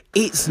 So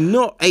it's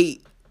not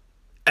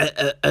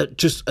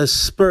just a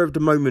spur of the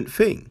moment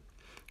thing,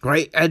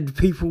 right? And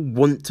people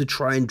want to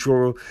try and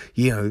draw,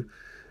 the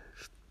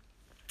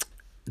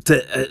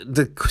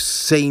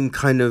same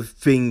kind of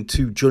thing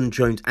to John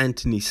Jones,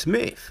 Anthony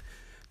Smith.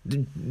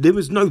 There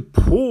was no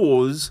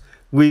pause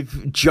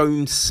with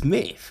Jones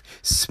Smith.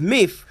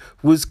 Smith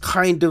was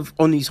kind of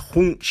on his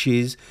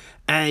haunches,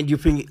 and you're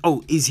thinking,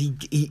 oh, is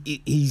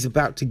he's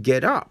about to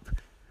get up,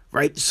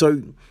 right?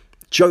 So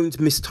Jones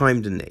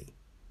mistimed the knee.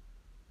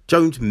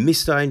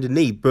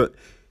 But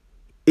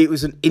it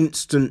was an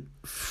instant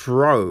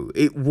throw.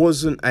 It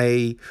wasn't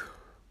a,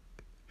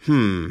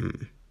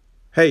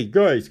 hey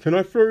guys, can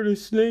I throw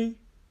this knee?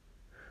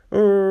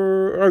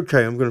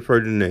 Okay, I'm going to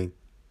throw the knee.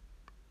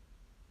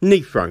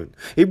 Knee thrown.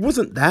 It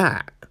wasn't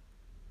that,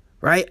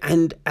 right?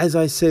 And as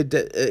I said,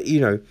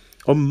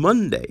 on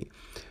Monday,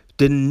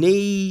 the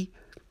knee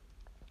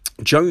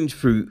Jones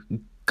threw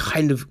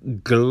kind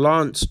of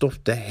glanced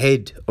off the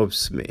head of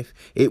Smith.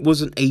 It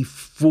wasn't a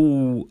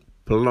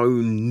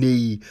full-blown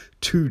knee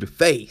to the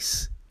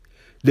face.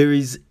 There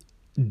is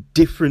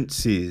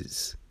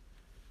differences.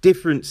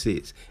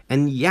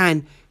 And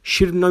Yan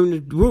should have known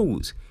the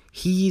rules.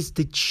 He is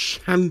the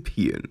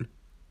champion.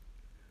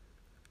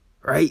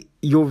 Right?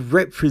 You're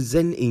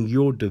representing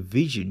your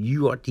division.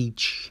 You are the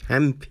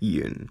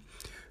champion.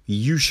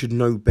 You should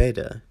know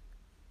better.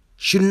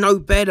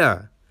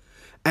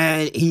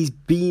 And he's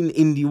been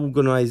in the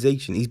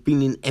organization. He's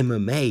been in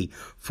MMA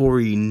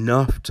for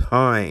enough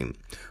time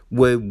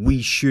where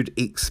we should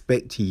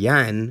expect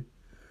Yan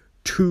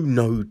to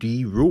know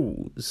the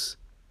rules.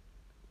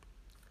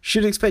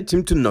 Should expect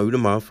him to know the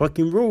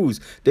motherfucking rules.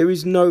 There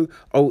is no,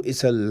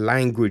 it's a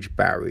language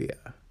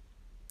barrier.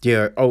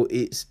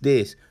 It's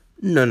this.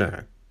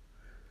 No.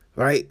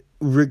 Right?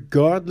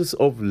 Regardless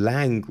of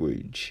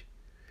language,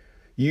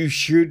 you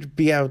should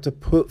be able to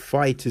put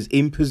fighters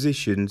in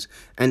positions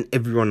and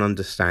everyone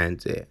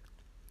understands it.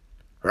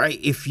 Right?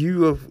 If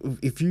you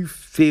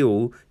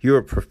feel you're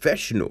a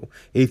professional,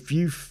 if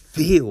you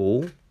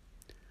feel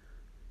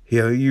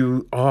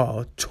you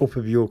are top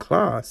of your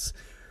class,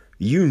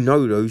 you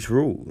know those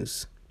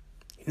rules.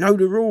 You know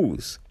the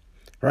rules.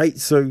 Right?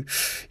 So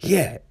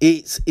yeah,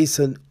 it's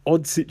an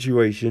odd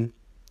situation.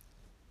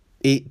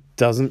 It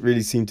doesn't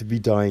really seem to be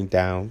dying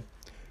down.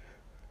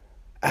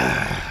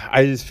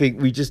 I just think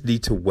we just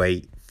need to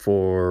wait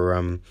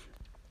for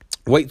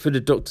wait for the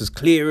doctor's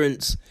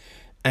clearance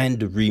and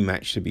the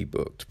rematch to be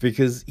booked.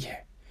 Because,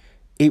 yeah,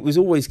 it was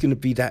always going to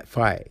be that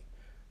fight,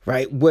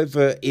 right?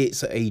 Whether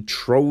it's a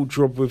troll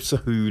job with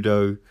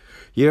Cejudo,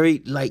 you know,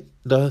 like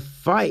the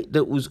fight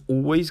that was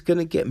always going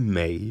to get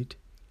made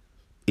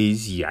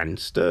is Jan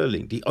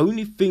Sterling. The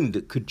only thing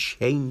that could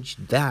change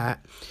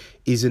that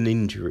is an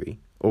injury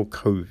or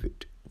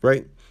COVID,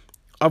 right?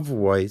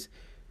 Otherwise,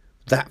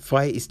 that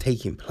fight is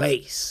taking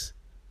place.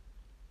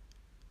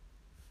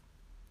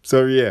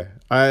 So yeah,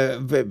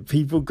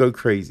 people go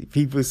crazy.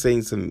 People are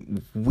saying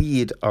some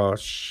weird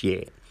ass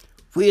shit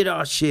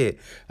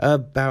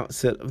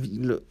about.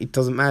 Look, it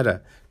doesn't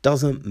matter.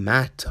 Doesn't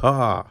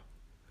matter.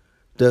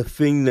 The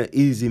thing that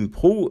is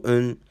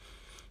important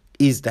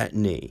is that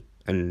knee,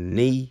 and the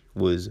knee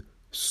was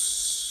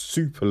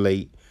super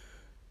late,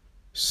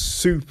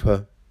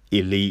 super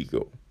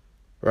illegal,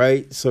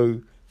 right?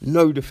 So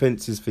no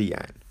defenses for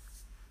Jan.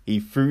 He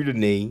threw the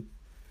knee.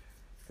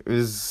 It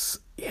was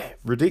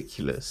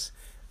ridiculous.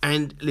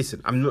 And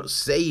listen, I'm not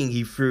saying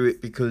he threw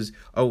it because,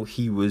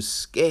 he was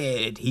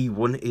scared, he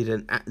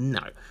wanted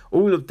no.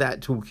 All of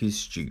that talk is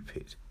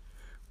stupid.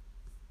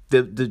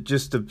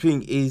 The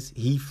thing is,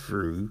 he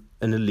threw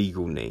an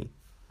illegal knee,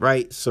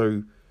 right?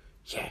 So,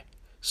 yeah,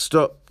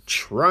 stop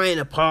trying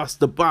to pass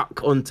the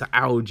buck onto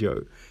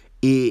Aljo.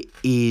 It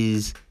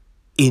is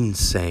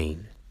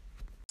insane.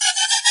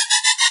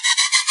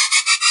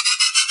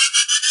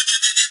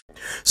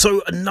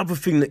 So another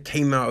thing that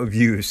came out of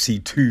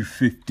UFC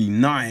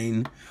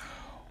 259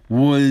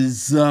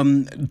 was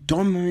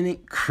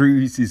Dominick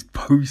Cruz's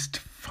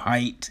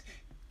post-fight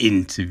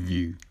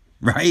interview,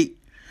 right?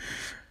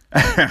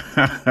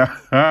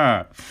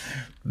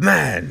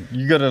 Man,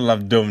 you gotta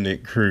love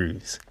Dominick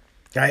Cruz.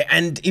 Right?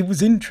 And it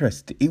was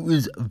interesting. It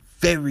was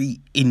very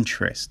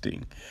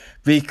interesting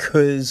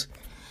because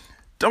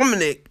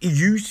Dominic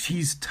used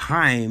his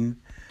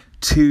time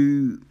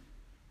to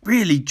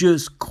really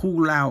just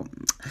call out,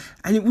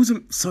 and it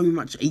wasn't so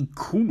much a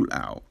call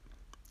out.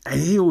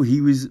 He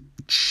was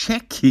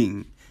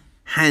checking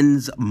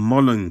Hans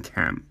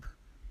Molenkamp,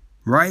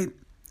 right?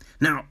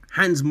 Now,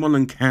 Hans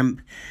Molenkamp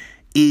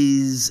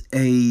is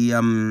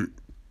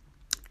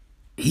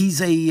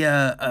he's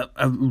a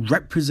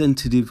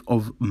representative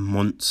of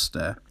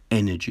Monster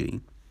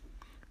Energy,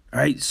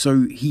 right?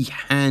 So he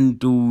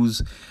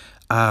handles,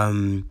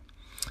 I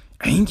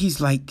think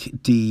he's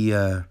like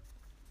the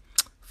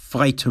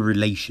fighter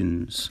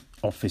relations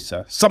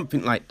officer,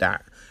 something like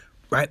that,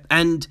 right?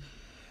 And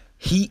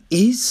he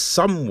is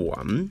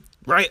someone,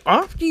 right?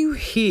 After you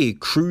hear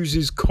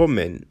Cruz's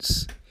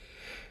comments,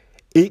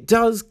 it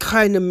does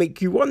kind of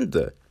make you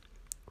wonder,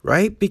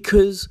 right?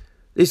 Because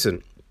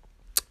listen,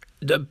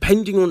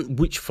 depending on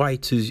which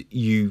fighters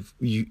you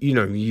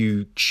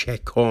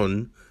check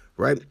on,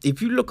 right?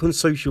 If you look on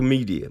social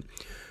media,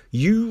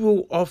 you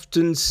will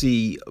often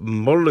see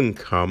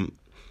Molenkamp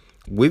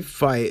with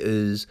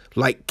fighters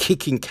like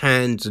kicking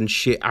cans and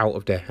shit out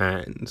of their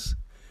hands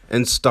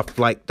and stuff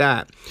like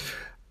that.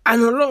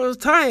 And a lot of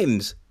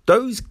times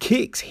those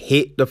kicks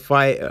hit the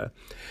fighter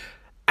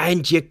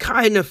and you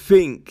kind of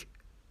think,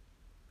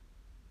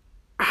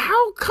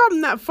 how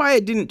come that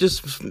fighter didn't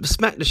just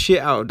smack the shit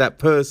out of that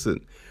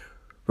person?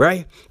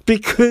 Right?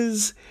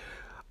 Because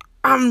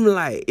I'm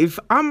like, if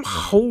I'm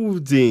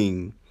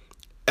holding,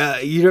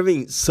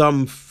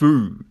 some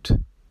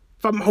food,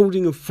 if I'm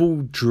holding a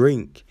full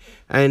drink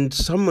and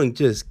someone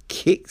just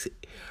kicks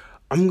it,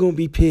 I'm going to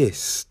be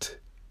pissed.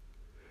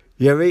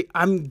 You know what I mean?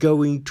 I'm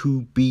going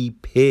to be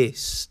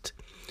pissed.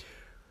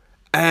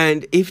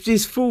 And if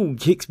this fool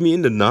kicks me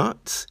in the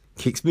nuts,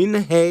 kicks me in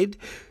the head,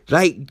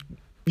 like,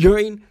 you know what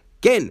I mean?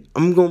 Again,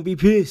 I'm going to be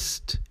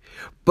pissed.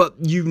 But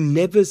you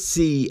never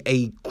see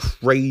a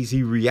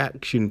crazy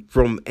reaction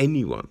from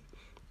anyone.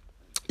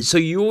 So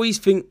you always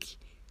think,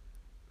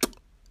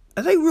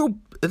 are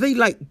they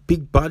like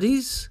big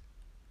buddies?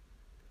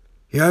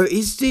 You know,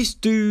 is this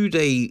dude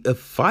a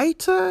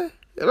fighter?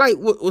 Like,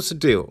 what's the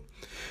deal?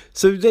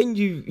 So then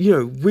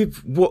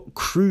with what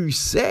Cruz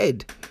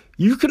said,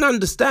 you can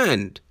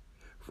understand,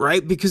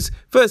 right? Because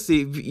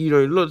firstly,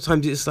 a lot of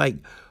times it's like,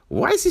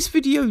 why is this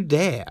video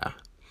there?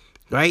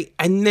 Right?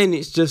 And then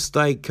it's just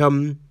like,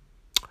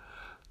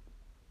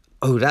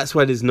 that's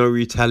why there's no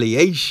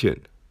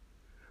retaliation,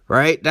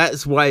 right?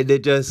 That's why they're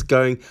just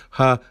going,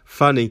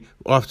 funny,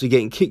 after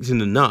getting kicked in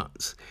the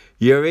nuts.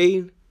 You know what I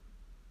mean?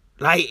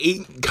 Like,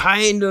 it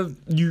kind of,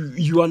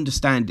 you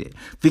understand it.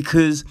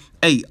 Because,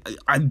 hey,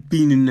 I've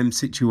been in them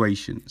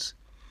situations,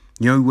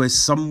 where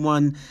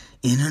someone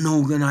in an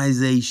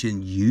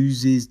organization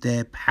uses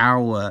their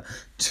power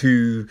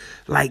to,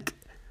 like,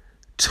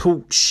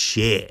 talk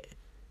shit.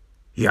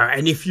 Yeah,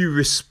 and if you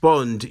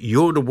respond,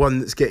 you're the one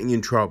that's getting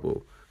in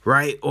trouble.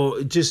 Right?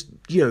 Or just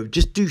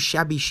do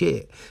shabby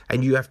shit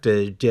and you have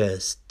to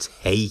just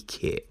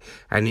take it.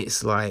 And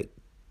it's like,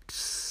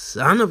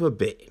 son of a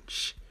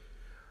bitch.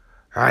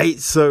 Right?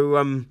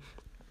 So,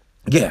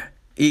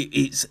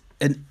 it's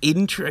an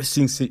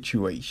interesting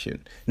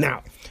situation.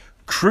 Now,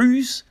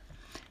 Cruz,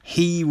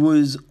 he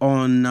was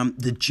on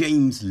the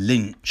James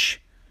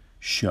Lynch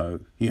show.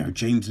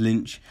 James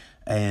Lynch,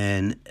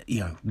 and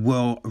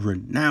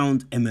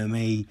well-renowned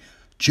MMA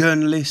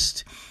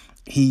journalist.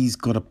 He's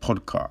got a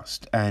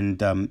podcast, and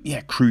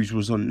Cruz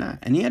was on that,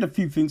 and he had a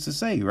few things to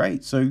say,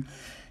 right? So,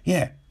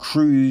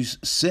 Cruz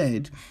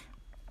said,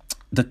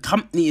 the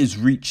company has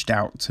reached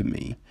out to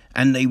me,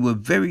 and they were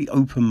very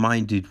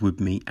open-minded with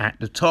me at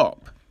the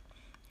top,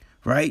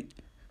 right?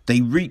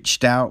 They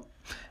reached out,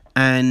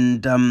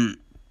 and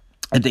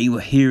they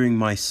were hearing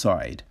my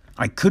side.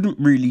 I couldn't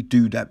really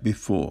do that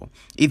before.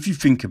 If you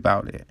think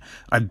about it,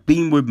 I've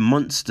been with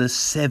Monster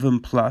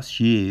 7+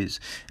 years,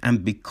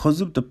 and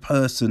because of the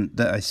person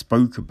that I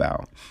spoke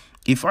about,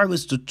 if I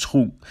was to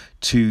talk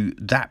to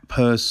that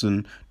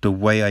person the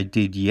way I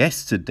did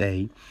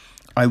yesterday,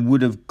 I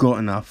would have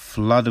gotten a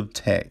flood of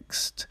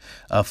text,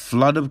 a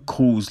flood of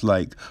calls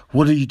like,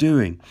 what are you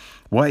doing?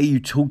 Why are you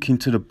talking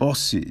to the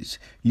bosses?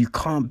 You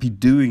can't be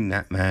doing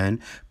that,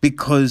 man.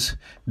 Because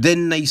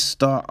then they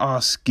start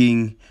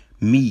asking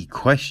me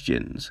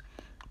questions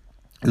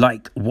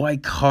like, why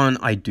can't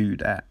I do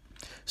that?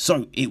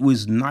 So it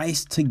was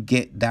nice to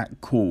get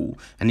that call,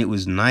 and it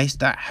was nice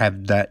to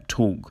have that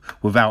talk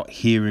without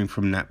hearing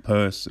from that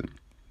person.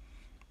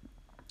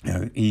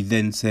 He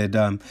then said,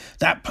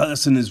 that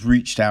person has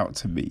reached out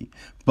to me,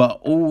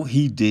 but all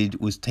he did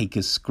was take a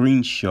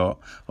screenshot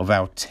of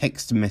our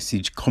text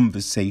message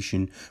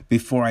conversation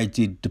before I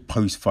did the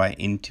post-fight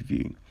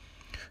interview.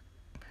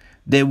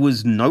 There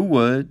was no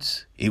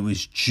words. It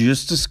was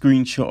just a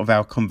screenshot of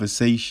our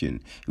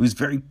conversation. It was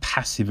very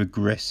passive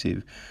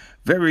aggressive,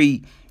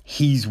 very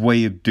his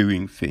way of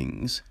doing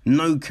things.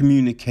 No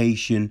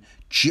communication.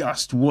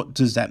 Just what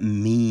does that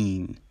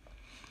mean?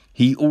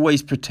 He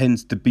always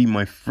pretends to be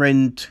my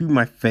friend to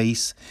my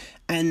face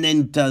and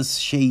then does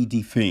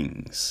shady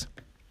things.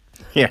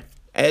 Yeah.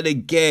 And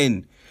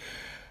again,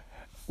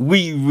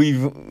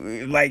 we've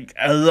like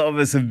a lot of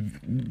us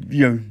have,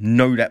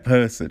 know that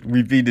person.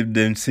 We've been in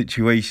them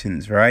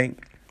situations, right?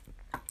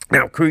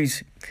 Now,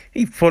 Cruz,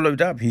 he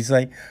followed up. He's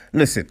like,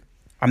 listen,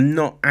 I'm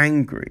not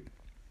angry.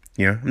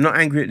 I'm not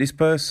angry at this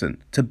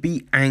person. To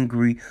be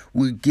angry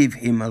would give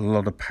him a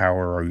lot of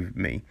power over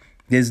me.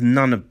 There's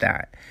none of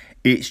that.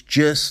 It's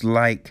just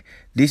like,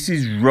 this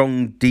is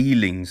wrong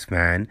dealings,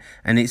 man,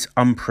 and it's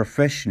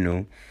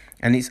unprofessional,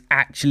 and it's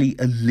actually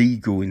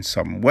illegal in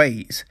some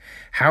ways,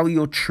 how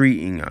you're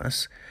treating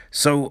us.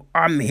 So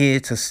I'm here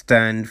to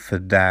stand for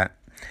that,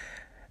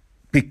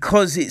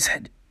 because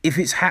if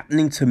it's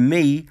happening to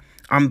me,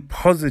 I'm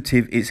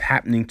positive it's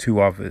happening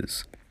to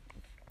others.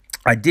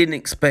 I didn't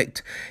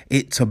expect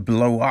it to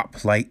blow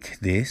up like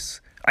this.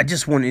 I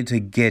just wanted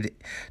to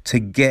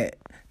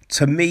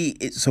to me,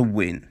 it's a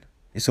win.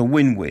 It's a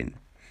win-win.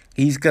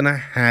 He's going to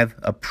have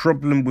a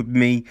problem with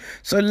me,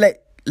 so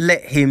let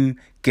him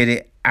get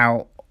it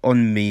out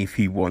on me if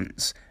he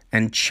wants.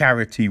 And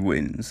charity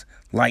wins,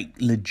 like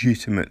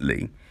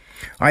legitimately.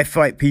 I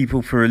fight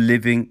people for a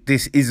living.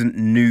 This isn't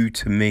new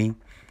to me.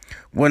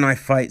 When I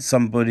fight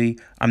somebody,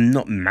 I'm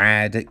not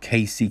mad at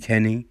Casey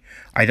Kenny.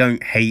 I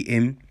don't hate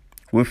him.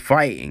 We're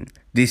fighting.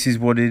 This is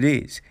what it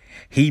is.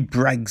 He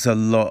brags a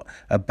lot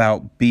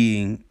about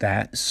being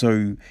that,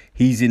 so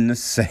he's in the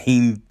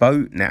same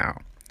boat now.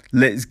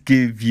 Let's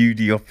give you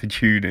the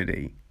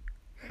opportunity.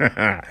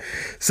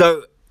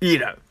 So,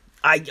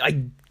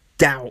 I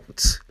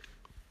doubt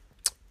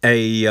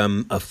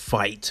a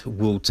fight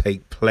will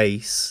take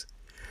place.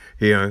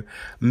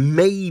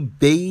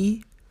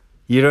 Maybe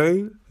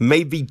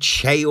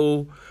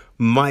Chael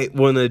might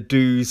want to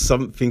do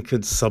something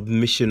at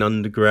Submission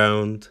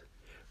Underground,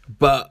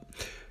 but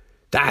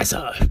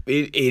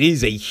it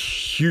is a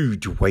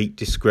huge weight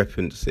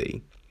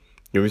discrepancy.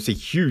 It's a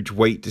huge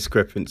weight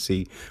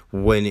discrepancy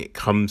when it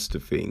comes to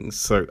things.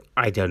 So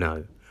I don't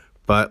know,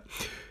 but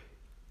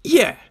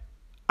yeah,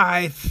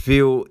 I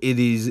feel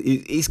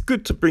it's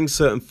good to bring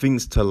certain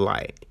things to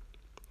light,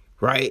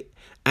 right?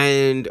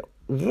 And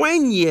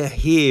when you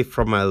hear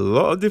from a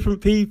lot of different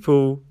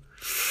people,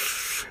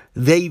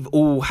 they've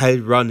all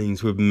had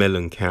run-ins with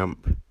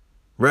Mellencamp,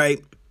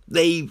 right?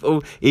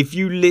 If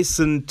you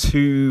listen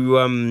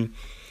to,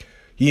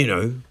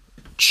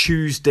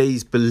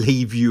 Tuesday's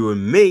Believe You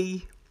and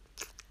Me,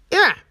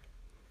 yeah,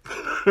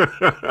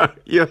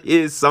 you'll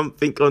hear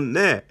something on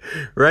there,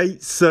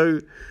 right?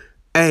 So,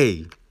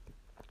 hey,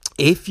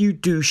 if you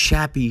do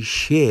shabby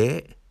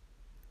shit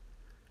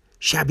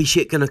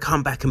gonna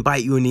come back and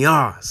bite you in the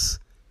arse.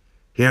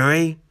 You know what I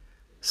mean?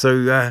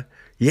 So,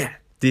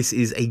 this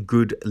is a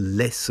good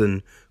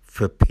lesson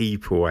for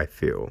people, I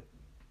feel.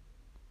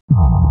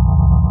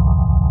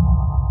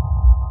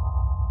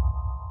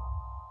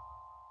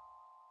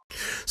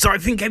 So I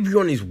think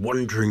everyone is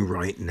wondering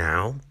right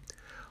now,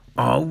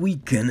 are we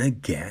gonna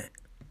get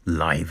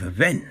live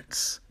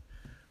events?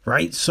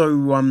 Right? So,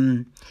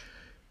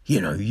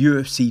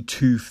 UFC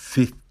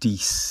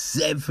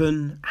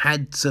 257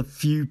 had a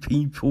few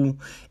people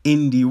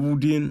in the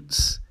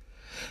audience.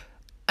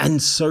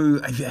 And so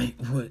I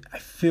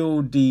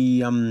feel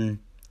the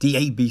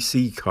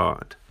ABC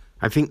card,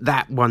 I think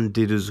that one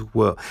did as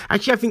well.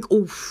 Actually, I think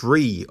all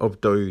three of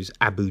those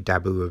Abu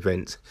Dhabi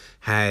events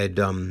had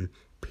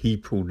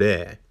people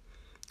there.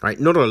 right?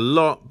 Not a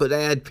lot, but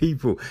they had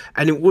people.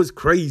 And it was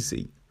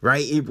crazy,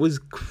 right? It was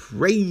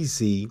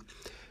crazy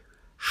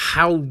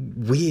how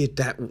weird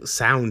that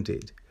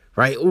sounded,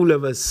 right? All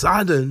of a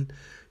sudden,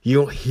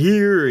 you're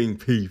hearing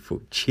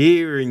people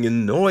cheering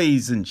and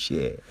noise and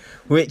shit,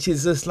 which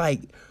is just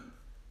like,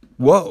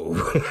 whoa,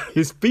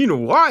 it's been a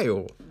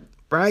while,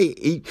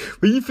 right?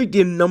 When you think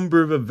the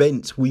number of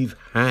events we've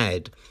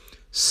had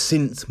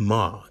since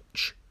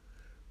March,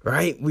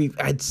 right? We've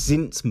had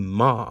since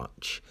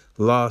March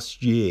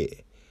last year.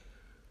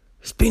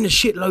 It's been a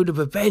shitload of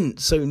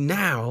events. So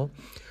now,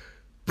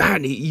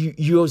 man,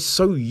 you're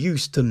so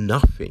used to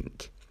nothing,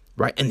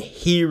 right? And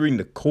hearing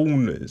the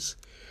corners,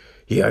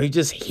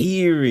 just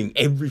hearing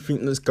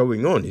everything that's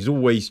going on is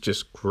always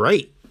just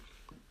great.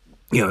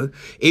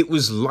 It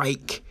was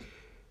like,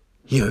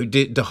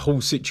 the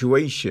whole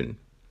situation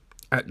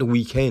at the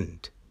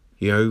weekend,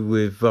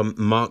 with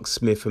Mark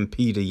Smith and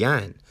Peter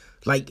Yan.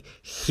 Like,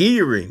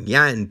 hearing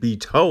Yan be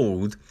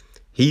told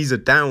he's a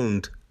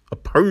downed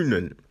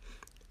opponent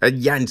and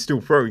Yan still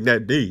throwing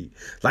that knee.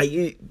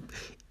 Like,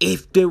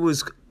 if there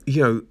was,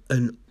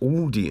 an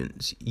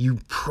audience, you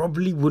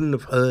probably wouldn't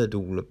have heard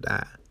all of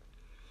that.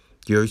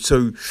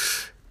 So,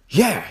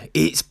 yeah,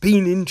 it's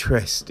been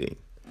interesting,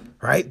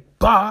 right?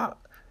 But,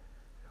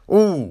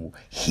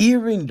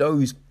 hearing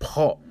those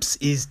pops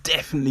is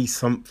definitely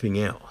something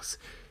else.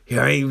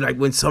 Like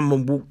when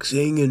someone walks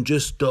in and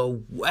just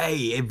the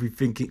way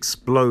everything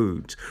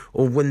explodes,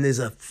 or when there's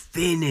a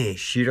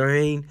finish, you know what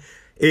I mean?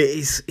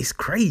 It's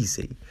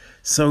crazy.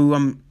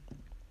 So,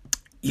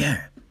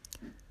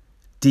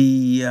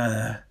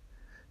 the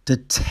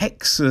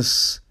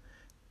Texas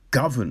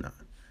governor,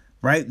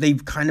 right?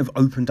 They've kind of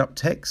opened up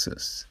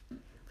Texas,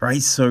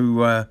 right?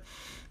 So,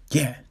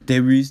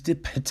 there is the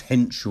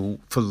potential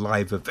for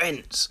live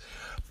events.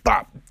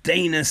 But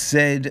Dana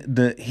said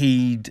that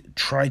he'd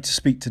tried to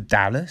speak to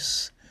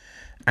Dallas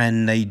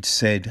and they'd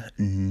said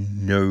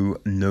no.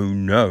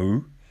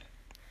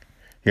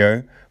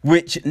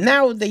 Which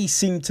now they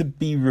seem to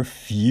be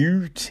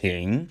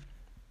refuting.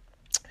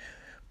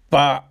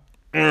 But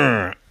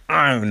I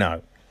don't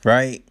know,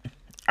 right?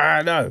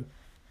 I don't know.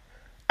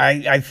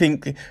 I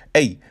think,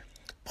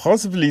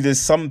 possibly there's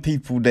some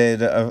people there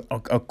that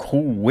are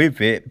cool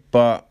with it,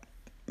 but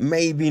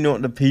maybe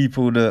not the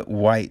people that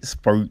White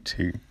spoke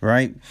to,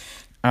 right?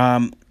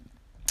 But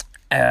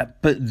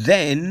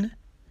then,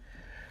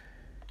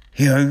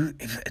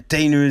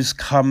 Dana has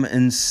come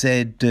and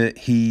said that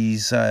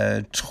he's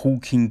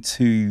talking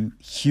to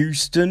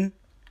Houston,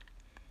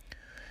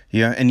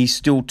 and he's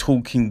still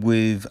talking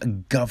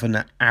with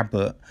Governor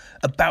Abbott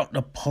about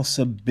the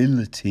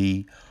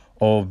possibility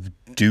of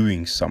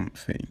doing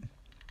something.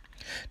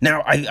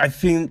 Now, I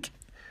think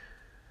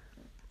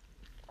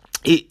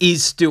it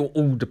is still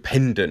all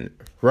dependent,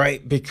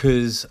 right?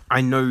 Because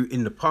I know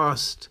in the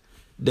past,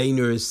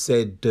 Dana has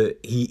said that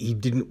he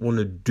didn't want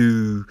to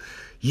do,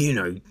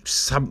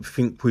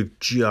 something with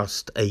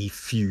just a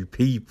few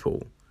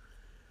people.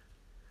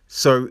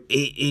 So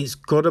it's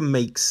got to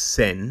make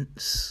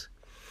sense.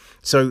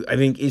 So I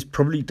think it's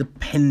probably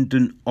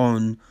dependent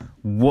on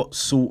what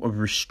sort of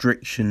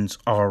restrictions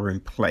are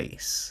in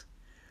place,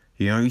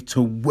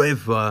 to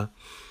whether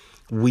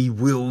we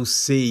will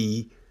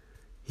see,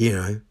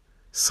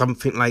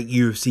 something like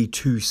UFC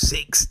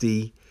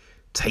 260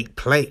 take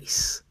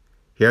place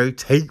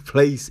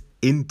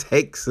in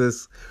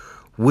Texas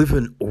with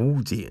an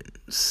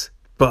audience.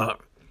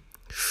 But,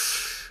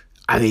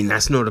 I mean,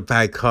 that's not a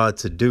bad card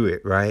to do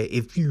it, right?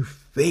 If you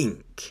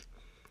think,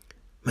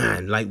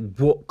 man, like,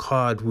 what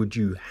card would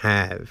you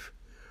have?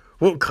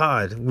 What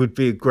card would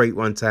be a great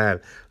one to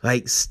have?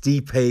 Like,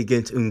 Stipe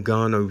against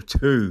Ngannou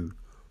 2.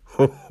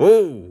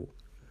 Ho-ho!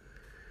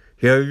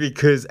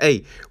 Because,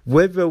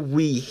 whether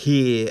we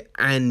hear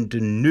and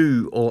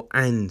new or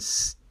and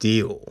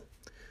still,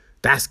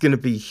 that's going to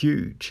be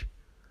huge,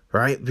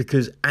 right?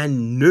 Because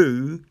and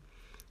new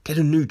get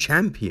a new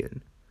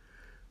champion.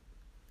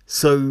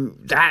 So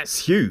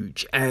that's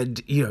huge.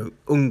 And,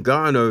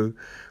 Ngannou,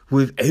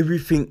 with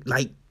everything,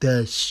 like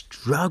the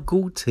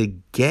struggle to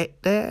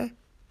get there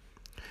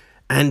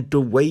and the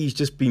way he's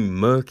just been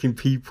murking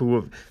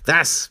people,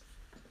 that's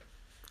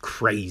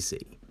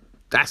crazy.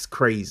 That's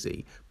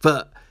crazy.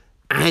 But,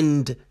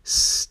 and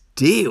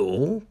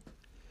still,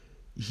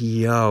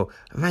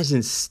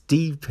 imagine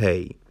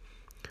Stipe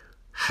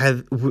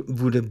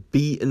would have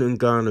beaten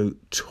Ngannou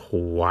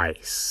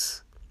twice.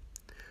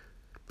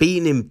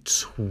 Beating him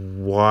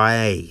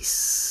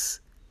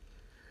twice.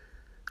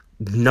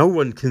 No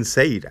one can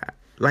say that.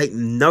 Like,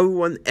 no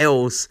one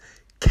else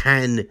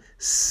can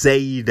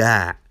say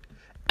that.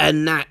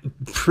 And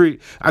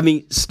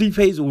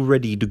Stipe's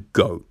already the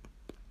GOAT.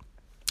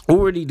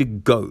 Already the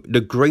GOAT.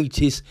 The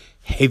greatest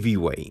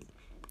heavyweight.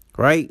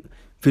 Right?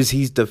 Because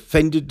he's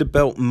defended the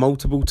belt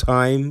multiple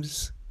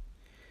times.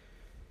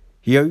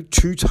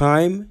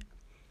 2-time.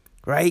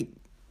 Right?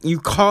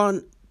 You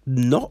can't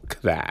knock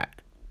that.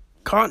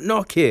 Can't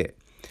knock it.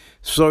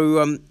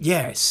 So,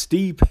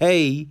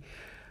 Stipe,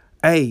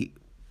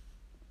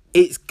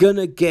 it's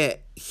gonna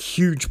get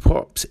huge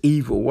pops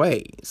either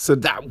way. So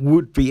that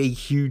would be a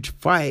huge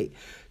fight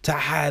to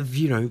have,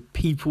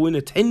 people in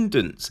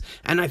attendance.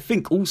 And I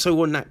think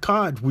also on that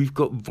card, we've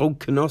got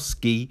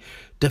Volkanovski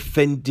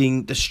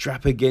defending the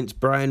strap against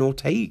Brian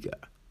Ortega.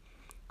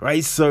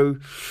 Right? So,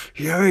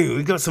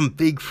 we got some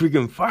big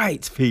friggin'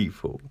 fights,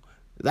 people.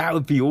 That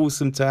would be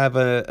awesome to have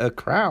a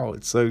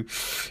crowd. So,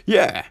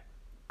 yeah,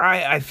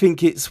 I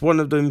think it's one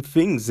of them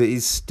things that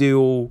is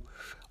still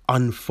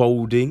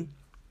unfolding.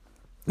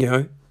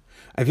 I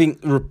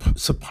think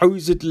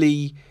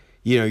supposedly,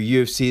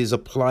 UFC has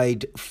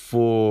applied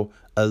for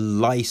a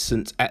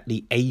license at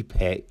the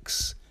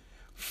Apex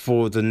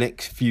for the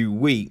next few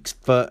weeks.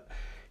 But,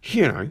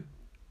 I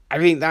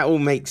think that all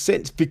makes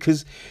sense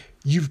because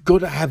you've got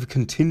to have a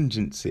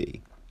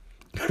contingency.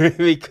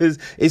 Because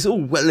it's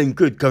all well and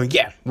good going,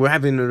 yeah, we're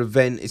having an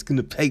event, it's going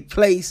to take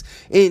place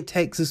in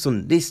Texas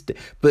on this day.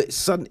 But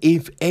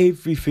if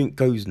everything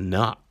goes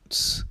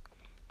nuts,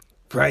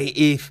 right,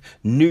 if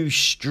new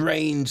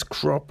strains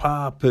crop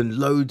up and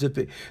loads of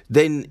it,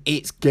 then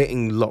it's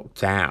getting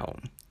locked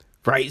down,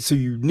 right? So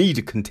you need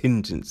a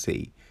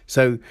contingency.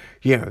 So,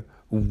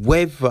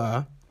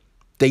 whether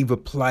they've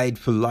applied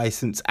for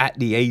license at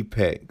the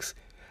Apex,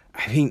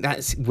 I think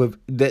that's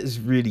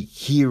really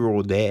here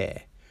or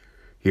there.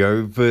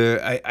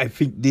 But I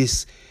think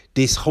this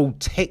whole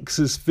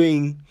Texas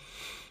thing,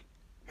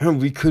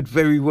 we could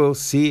very well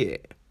see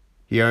it.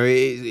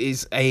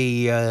 It's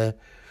a,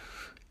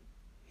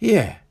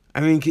 I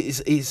think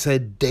it's a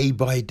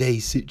day-by-day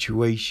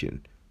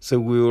situation. So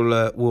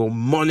we'll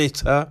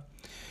monitor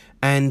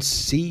and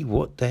see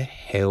what the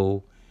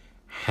hell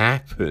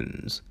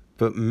happens.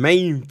 But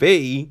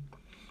maybe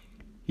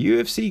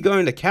UFC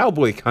going to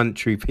cowboy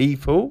country,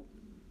 people.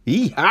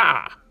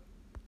 Yeehaw!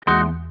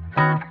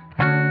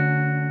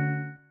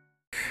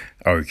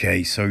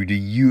 Okay, so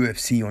the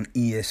UFC on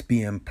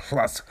ESPN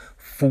Plus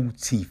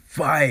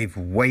 45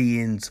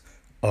 weigh-ins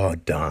are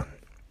done.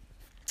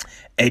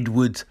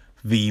 Edwards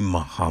v.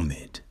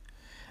 Muhammad.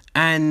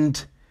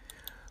 And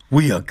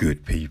we are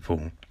good,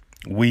 people.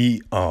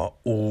 We are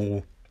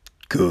all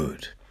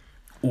good.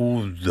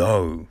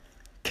 Although,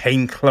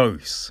 came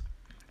close.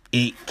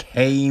 It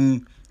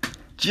came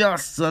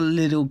just a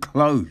little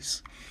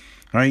close.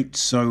 Right,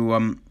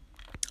 so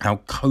our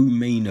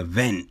co-main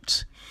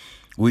event,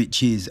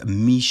 which is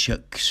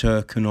Misha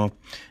Cirkunov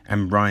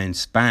and Brian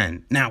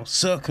Spann. Now,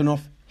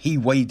 Cirkunov, he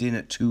weighed in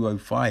at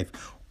 205.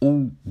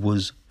 All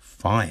was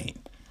fine.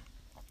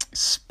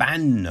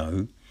 Spann,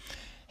 though,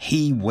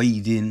 he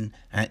weighed in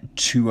at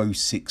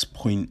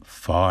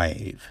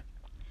 206.5.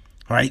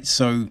 Right,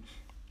 so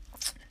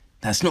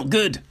that's not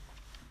good.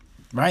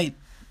 Right,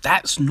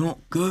 that's not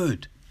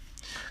good.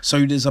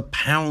 So there's a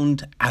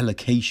pound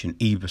allocation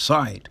either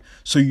side.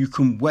 So you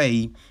can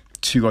weigh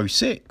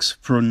 206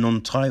 for a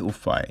non-title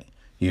fight.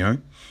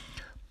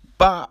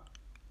 But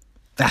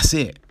that's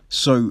it.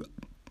 So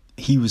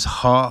he was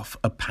half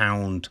a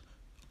pound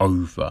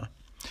over.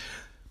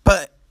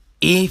 But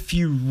if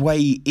you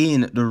weigh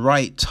in at the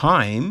right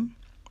time,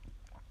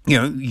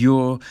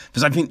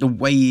 because I think the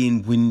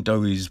weigh-in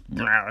window is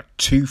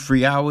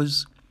 2-3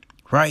 hours,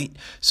 right?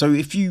 So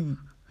if you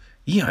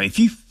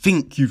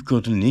think you've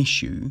got an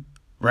issue,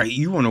 right,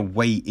 you want to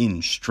weigh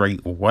in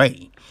straight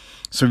away.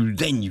 So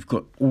then you've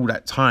got all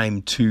that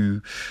time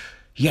to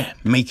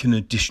make an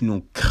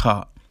additional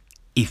cut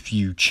if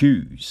you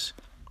choose.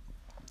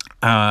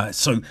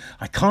 So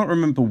I can't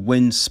remember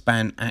when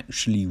Spann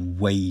actually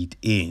weighed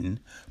in,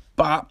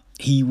 but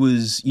he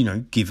was,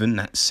 given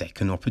that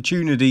second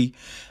opportunity,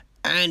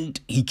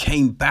 and he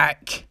came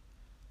back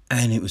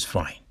and it was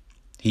fine.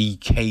 He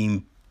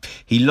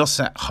lost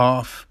that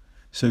half,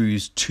 so he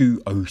was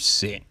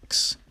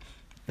 206,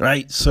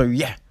 right? So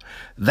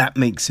that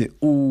makes it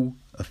all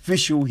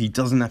official. He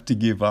doesn't have to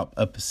give up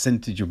a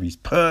percentage of his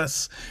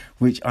purse,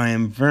 which I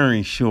am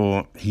very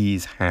sure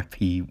he's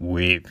happy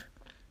with,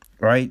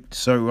 right?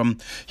 So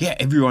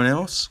everyone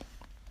else,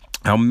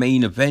 our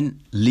main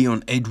event,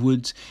 Leon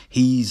Edwards,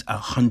 he's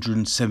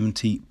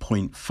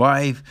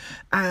 170.5,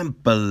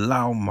 and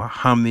Belal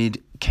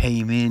Muhammad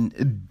came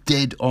in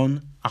dead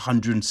on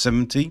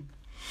 170,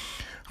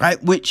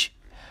 right? Which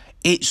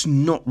it's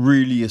not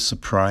really a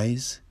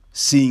surprise,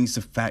 seeing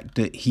the fact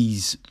that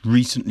he's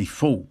recently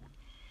fought.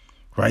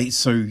 Right,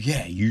 so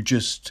you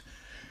just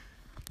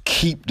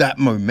keep that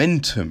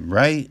momentum,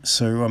 right?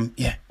 So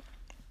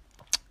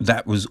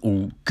that was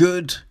all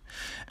good.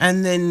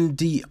 And then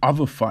the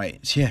other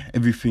fights,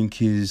 everything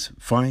is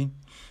fine.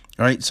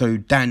 Right, so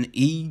Dan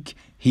Ige,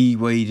 he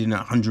weighed in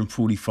at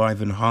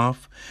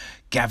 145.5.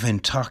 Gavin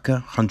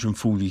Tucker,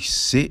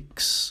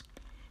 146.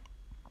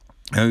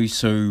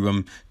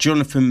 So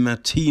Jonathan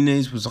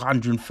Martinez was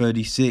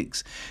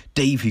 136.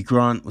 Davey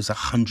Grant was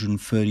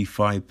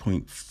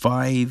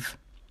 135.5.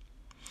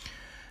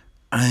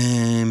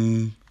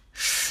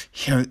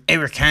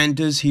 Eric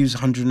Anders, he was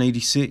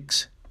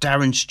 186.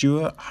 Darren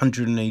Stewart,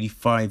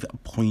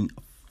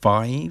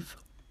 185.5.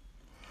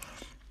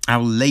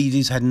 Our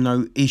ladies had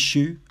no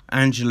issue.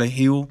 Angela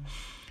Hill,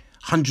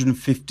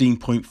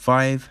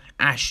 115.5.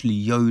 Ashley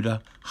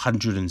Yoder,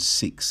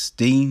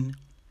 116.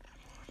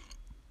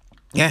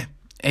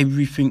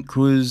 Everything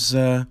was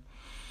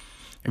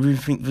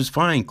everything was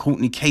fine.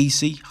 Courtney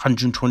Casey,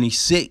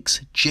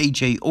 126.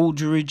 JJ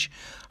Aldridge,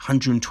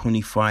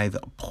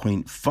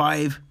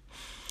 125.5.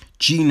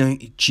 Jean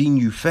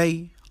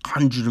Yufei,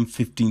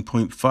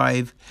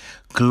 115.5.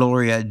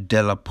 Gloria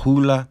Della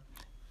Pula,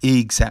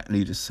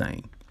 exactly the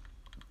same.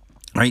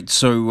 Right,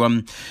 so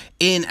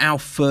in our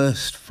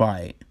first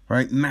fight,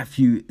 right,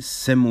 Matthew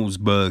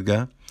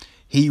Semmelsberger,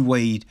 he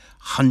weighed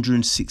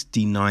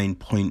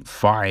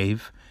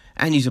 169.5,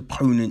 and his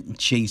opponent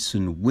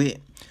Jason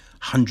Witt,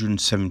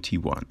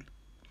 171.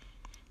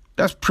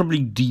 That's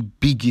probably the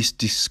biggest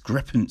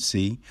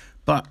discrepancy,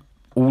 but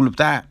all of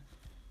that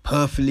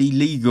perfectly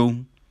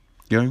legal.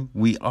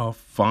 We are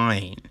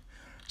fine.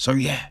 So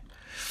yeah,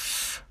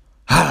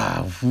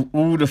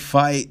 all the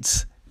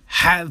fights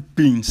have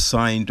been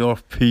signed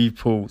off,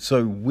 people.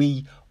 So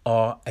we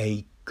are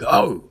a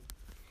go.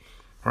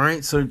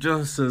 Alright, so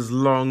just as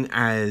long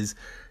as,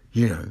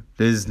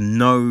 there's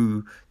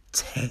no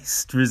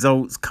test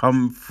results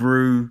come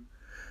through,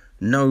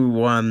 no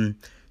one,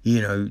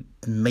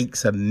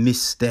 makes a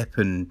misstep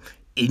and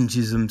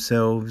injures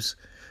themselves.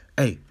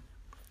 Hey,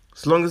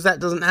 as long as that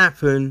doesn't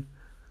happen,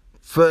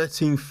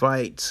 13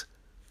 fights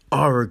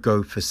are a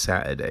go for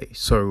Saturday.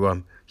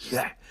 So,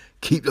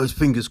 keep those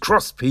fingers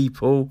crossed,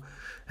 people.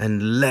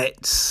 And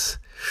let's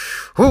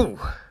wait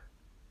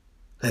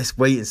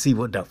and see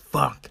what the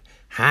fuck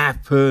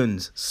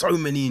happens. So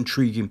many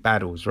intriguing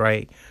battles,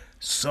 right?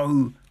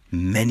 So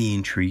many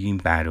intriguing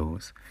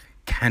battles.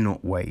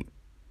 Cannot wait.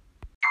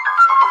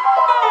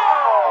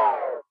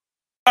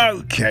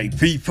 Okay,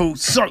 people,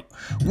 so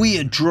we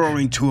are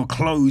drawing to a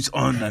close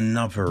on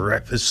another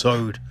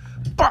episode.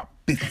 But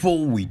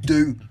before we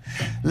do,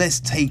 let's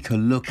take a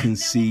look and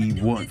see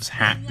what's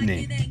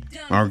happening.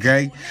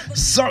 Okay,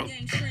 so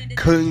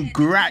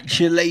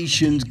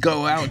congratulations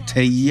go out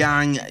to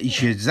Yang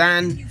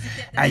Zhizhan,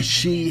 as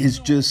she has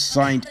just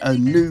signed a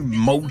new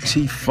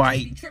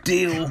multi-fight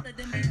deal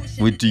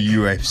with the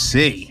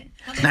UFC.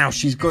 Now,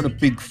 she's got a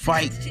big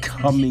fight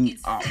coming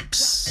up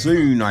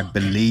soon, I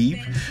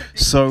believe.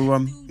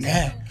 So,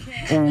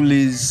 all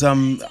is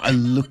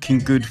looking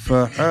good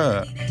for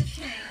her.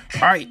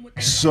 Alright,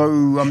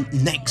 so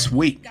next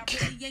week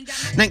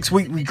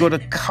we got a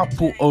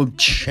couple of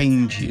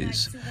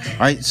changes.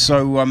 Alright,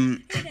 so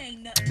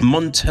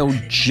Montel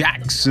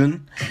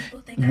Jackson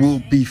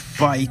will be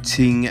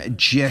fighting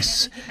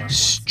Jess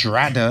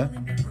Strada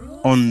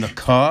on the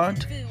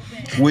card,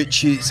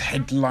 which is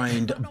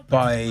headlined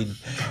by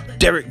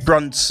Derek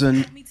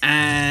Brunson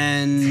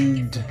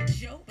and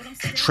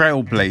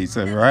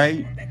Trailblazer,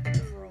 right?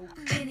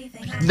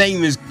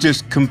 Name has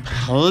just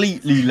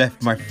completely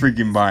left my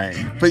friggin'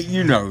 mind. But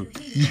you know,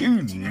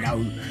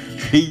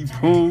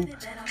 people.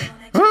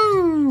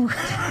 Woo!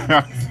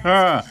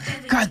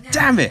 God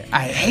damn it.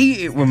 I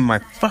hate it when my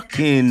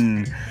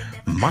fucking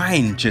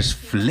mind just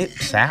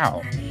flips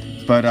out.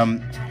 But,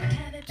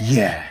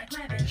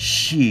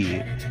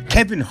 shit.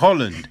 Kevin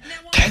Holland.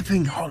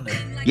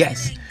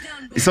 Yes.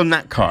 It's on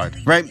that card,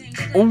 right?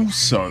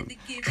 Also,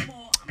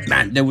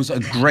 man, there was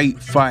a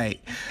great fight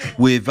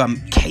with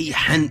Kate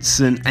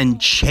Hansen and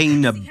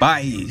Shayna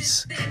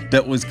Baszler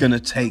that was going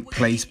to take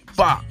place.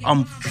 But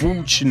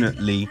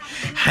unfortunately,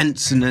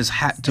 Hansen has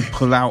had to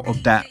pull out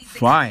of that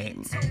fight.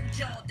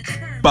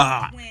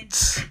 But,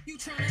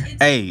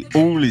 hey,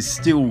 all is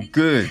still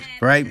good,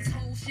 right?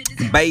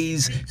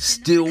 Baszler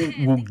still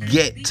will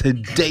get to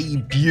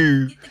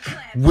debut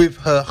with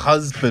her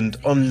husband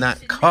on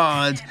that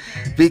card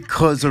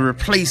because a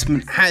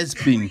replacement has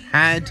been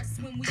had,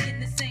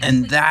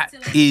 and that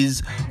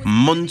is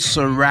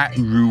Montserrat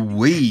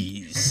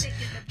Ruiz.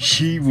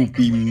 She will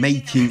be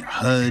making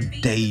her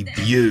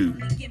debut,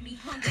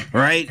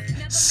 right?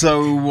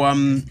 So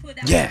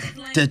the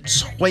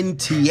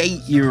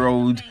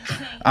 28-year-old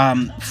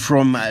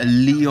from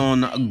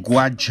Leon,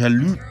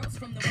 Guadalupe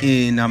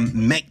in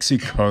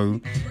Mexico,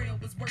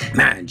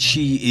 man,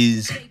 she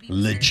is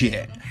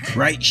legit,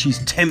 right? She's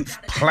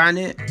 10th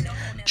Planet,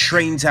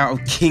 trains out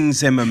of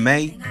King's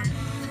MMA.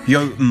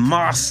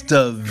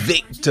 Master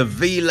Victor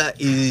Vila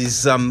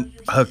is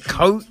her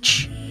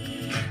coach.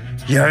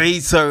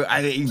 So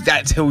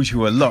that tells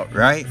you a lot,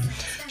 right?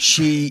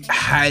 She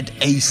had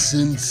a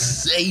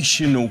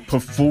sensational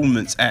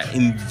performance at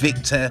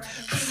Invicta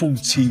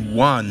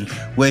 41,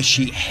 where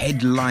she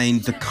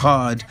headlined the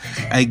card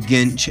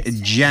against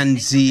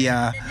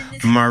Janzia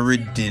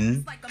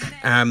Maridin.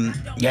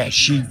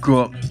 She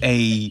got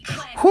a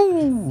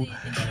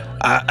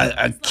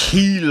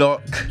key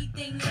lock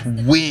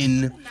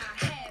win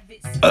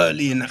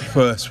early in that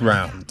first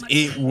round.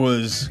 It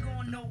was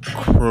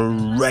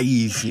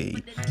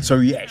crazy.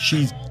 So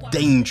she's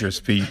dangerous,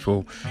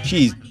 people.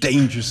 She's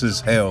dangerous as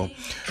hell.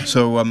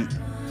 So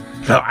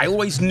I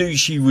always knew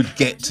she would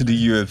get to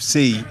the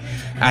UFC,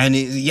 and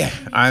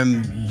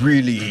I'm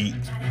really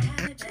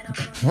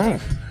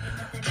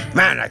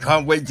man, I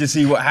can't wait to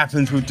see what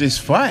happens with this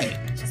fight.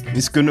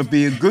 It's gonna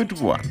be a good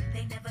one.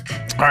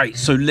 Alright,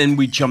 so then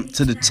we jump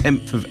to the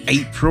 10th of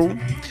April.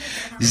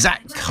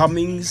 Zach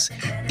Cummings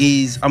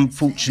is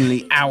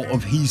unfortunately out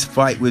of his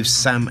fight with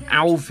Sam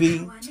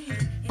Alvey.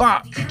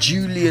 But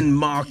Julian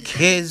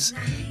Marquez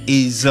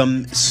is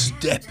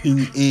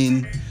stepping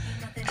in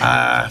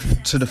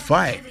to the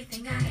fight.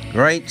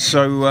 Right,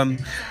 so I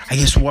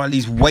guess while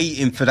he's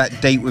waiting for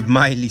that date with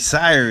Miley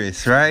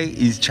Cyrus, right,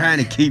 he's trying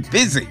to keep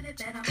busy.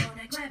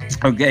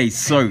 Okay,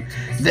 so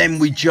then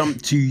we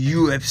jump to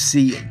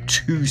UFC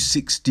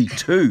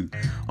 262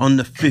 on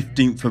the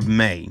 15th of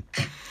May.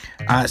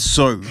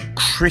 So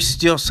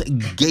Christos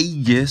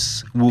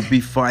Gagias will be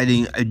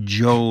fighting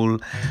Joel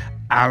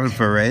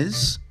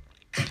Alvarez.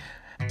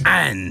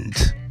 And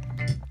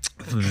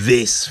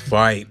this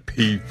fight,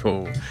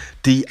 people,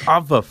 the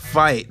other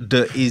fight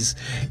that is,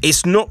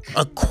 it's not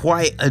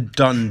quite a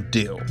done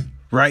deal,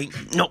 right?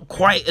 Not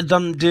quite a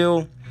done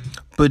deal,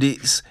 but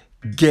it's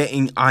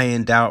getting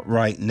ironed out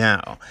right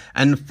now.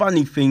 And the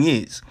funny thing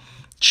is,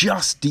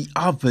 just the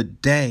other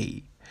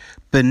day,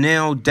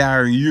 Beneil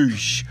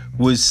Dariush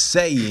was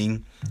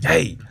saying,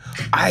 hey,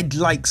 I'd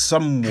like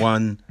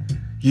someone,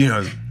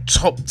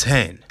 top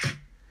 10.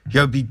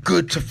 It'd be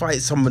good to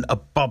fight someone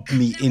above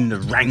me in the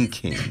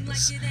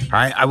rankings,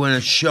 right? I want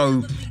to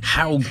show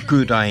how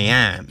good I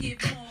am.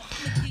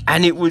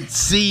 And it would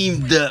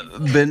seem that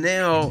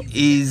Beneil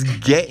is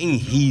getting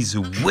his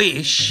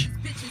wish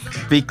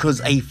because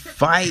a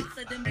fight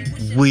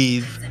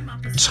with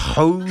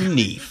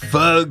Tony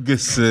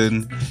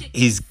Ferguson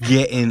is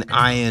getting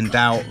ironed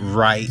out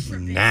right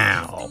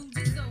now.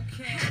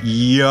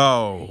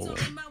 Yo,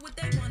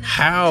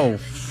 how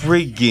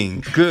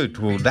frigging good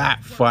will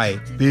that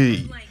fight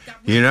be?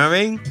 You know what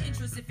I mean?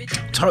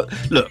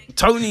 Look,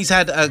 Tony's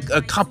had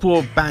a couple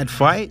of bad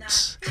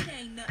fights,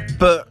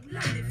 but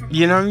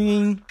you know what I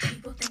mean?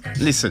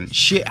 Listen,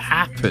 shit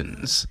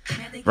happens,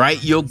 right?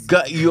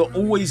 You're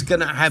always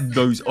gonna have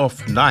those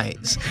off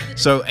nights.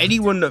 So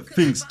anyone that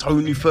thinks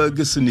Tony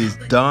Ferguson is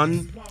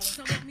done,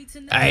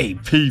 hey,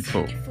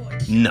 people,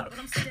 no,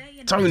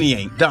 Tony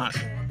ain't done.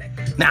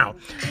 Now,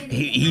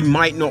 he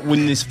might not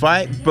win this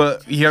fight,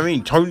 but you know what I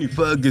mean? Tony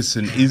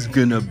Ferguson is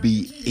gonna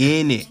be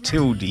in it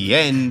till the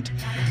end,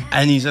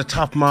 and he's a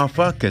tough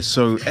motherfucker.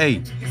 So,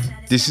 hey,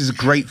 this is a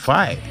great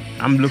fight.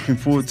 I'm looking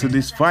forward to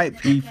this fight,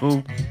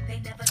 people.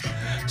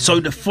 So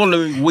the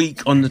following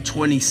week, on the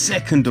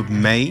 22nd of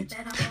May,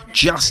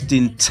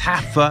 Justin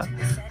Tafa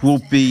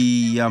will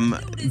be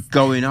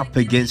going up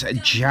against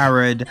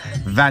Jared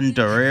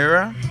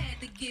Vandereira.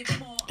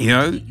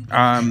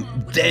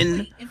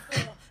 Then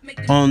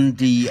on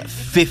the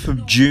 5th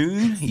of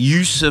June,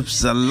 Yusuf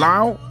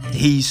Zalal,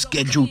 he's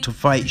scheduled to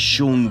fight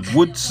Sean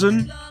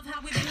Woodson.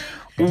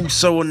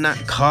 Also on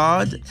that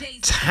card,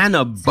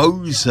 Tanner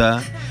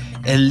Boser,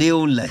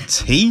 Elil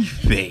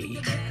Latifi.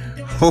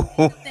 Ho,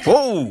 ho,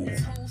 ho.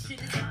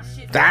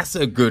 That's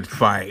a good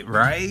fight,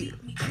 right?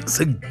 It's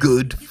a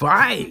good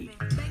fight.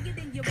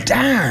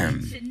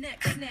 Damn.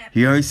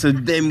 So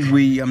then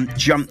we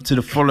jump to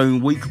the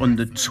following week on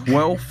the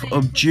 12th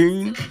of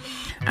June.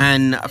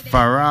 And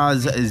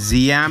Faraz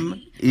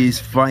Ziam is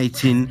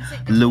fighting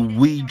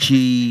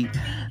Luigi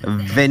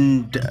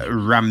Vendramini.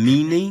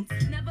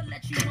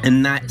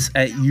 And that's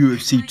at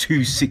UFC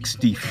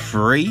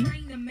 263.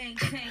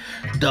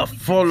 The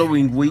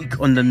following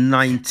week, on the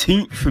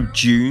 19th of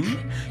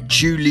June,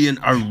 Julian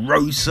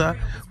Erosa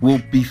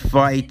will be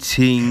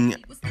fighting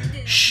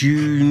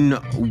Shun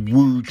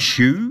Woo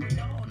Chu.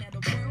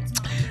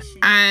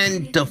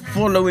 And the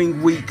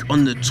following week,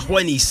 on the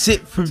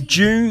 26th of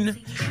June,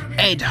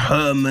 Ed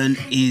Herman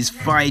is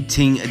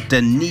fighting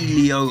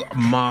Danilo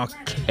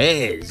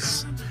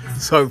Marquez.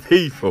 So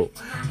people,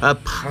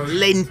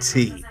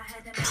 plenty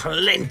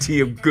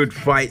of good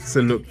fights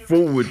to look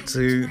forward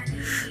to.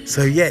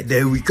 So yeah,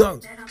 there we go.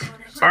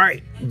 All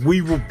right,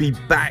 we will be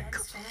back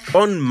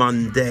on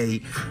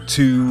Monday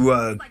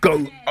to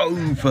go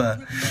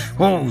over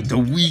the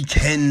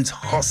weekend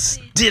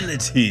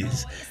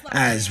hostilities,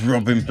 as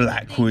Robin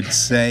Black would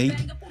say.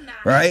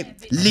 Right?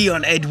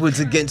 Leon Edwards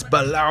against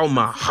Bilal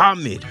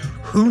Muhammad.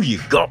 Who you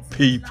got,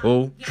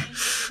 people?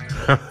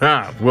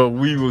 Well,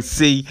 we will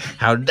see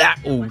how that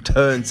all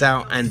turns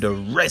out and the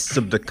rest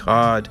of the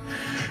card.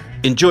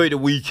 Enjoy the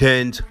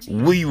weekend.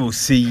 We will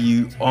see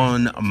you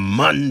on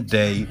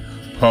Monday.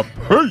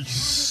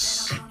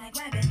 Peace.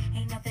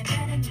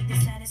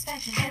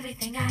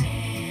 Everything I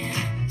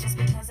am, just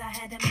because I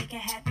had to make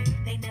it happen.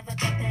 They never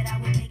thought that I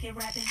would make it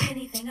rapping.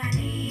 Anything I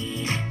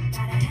need,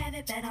 gotta have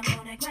it, bet I'm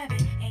gonna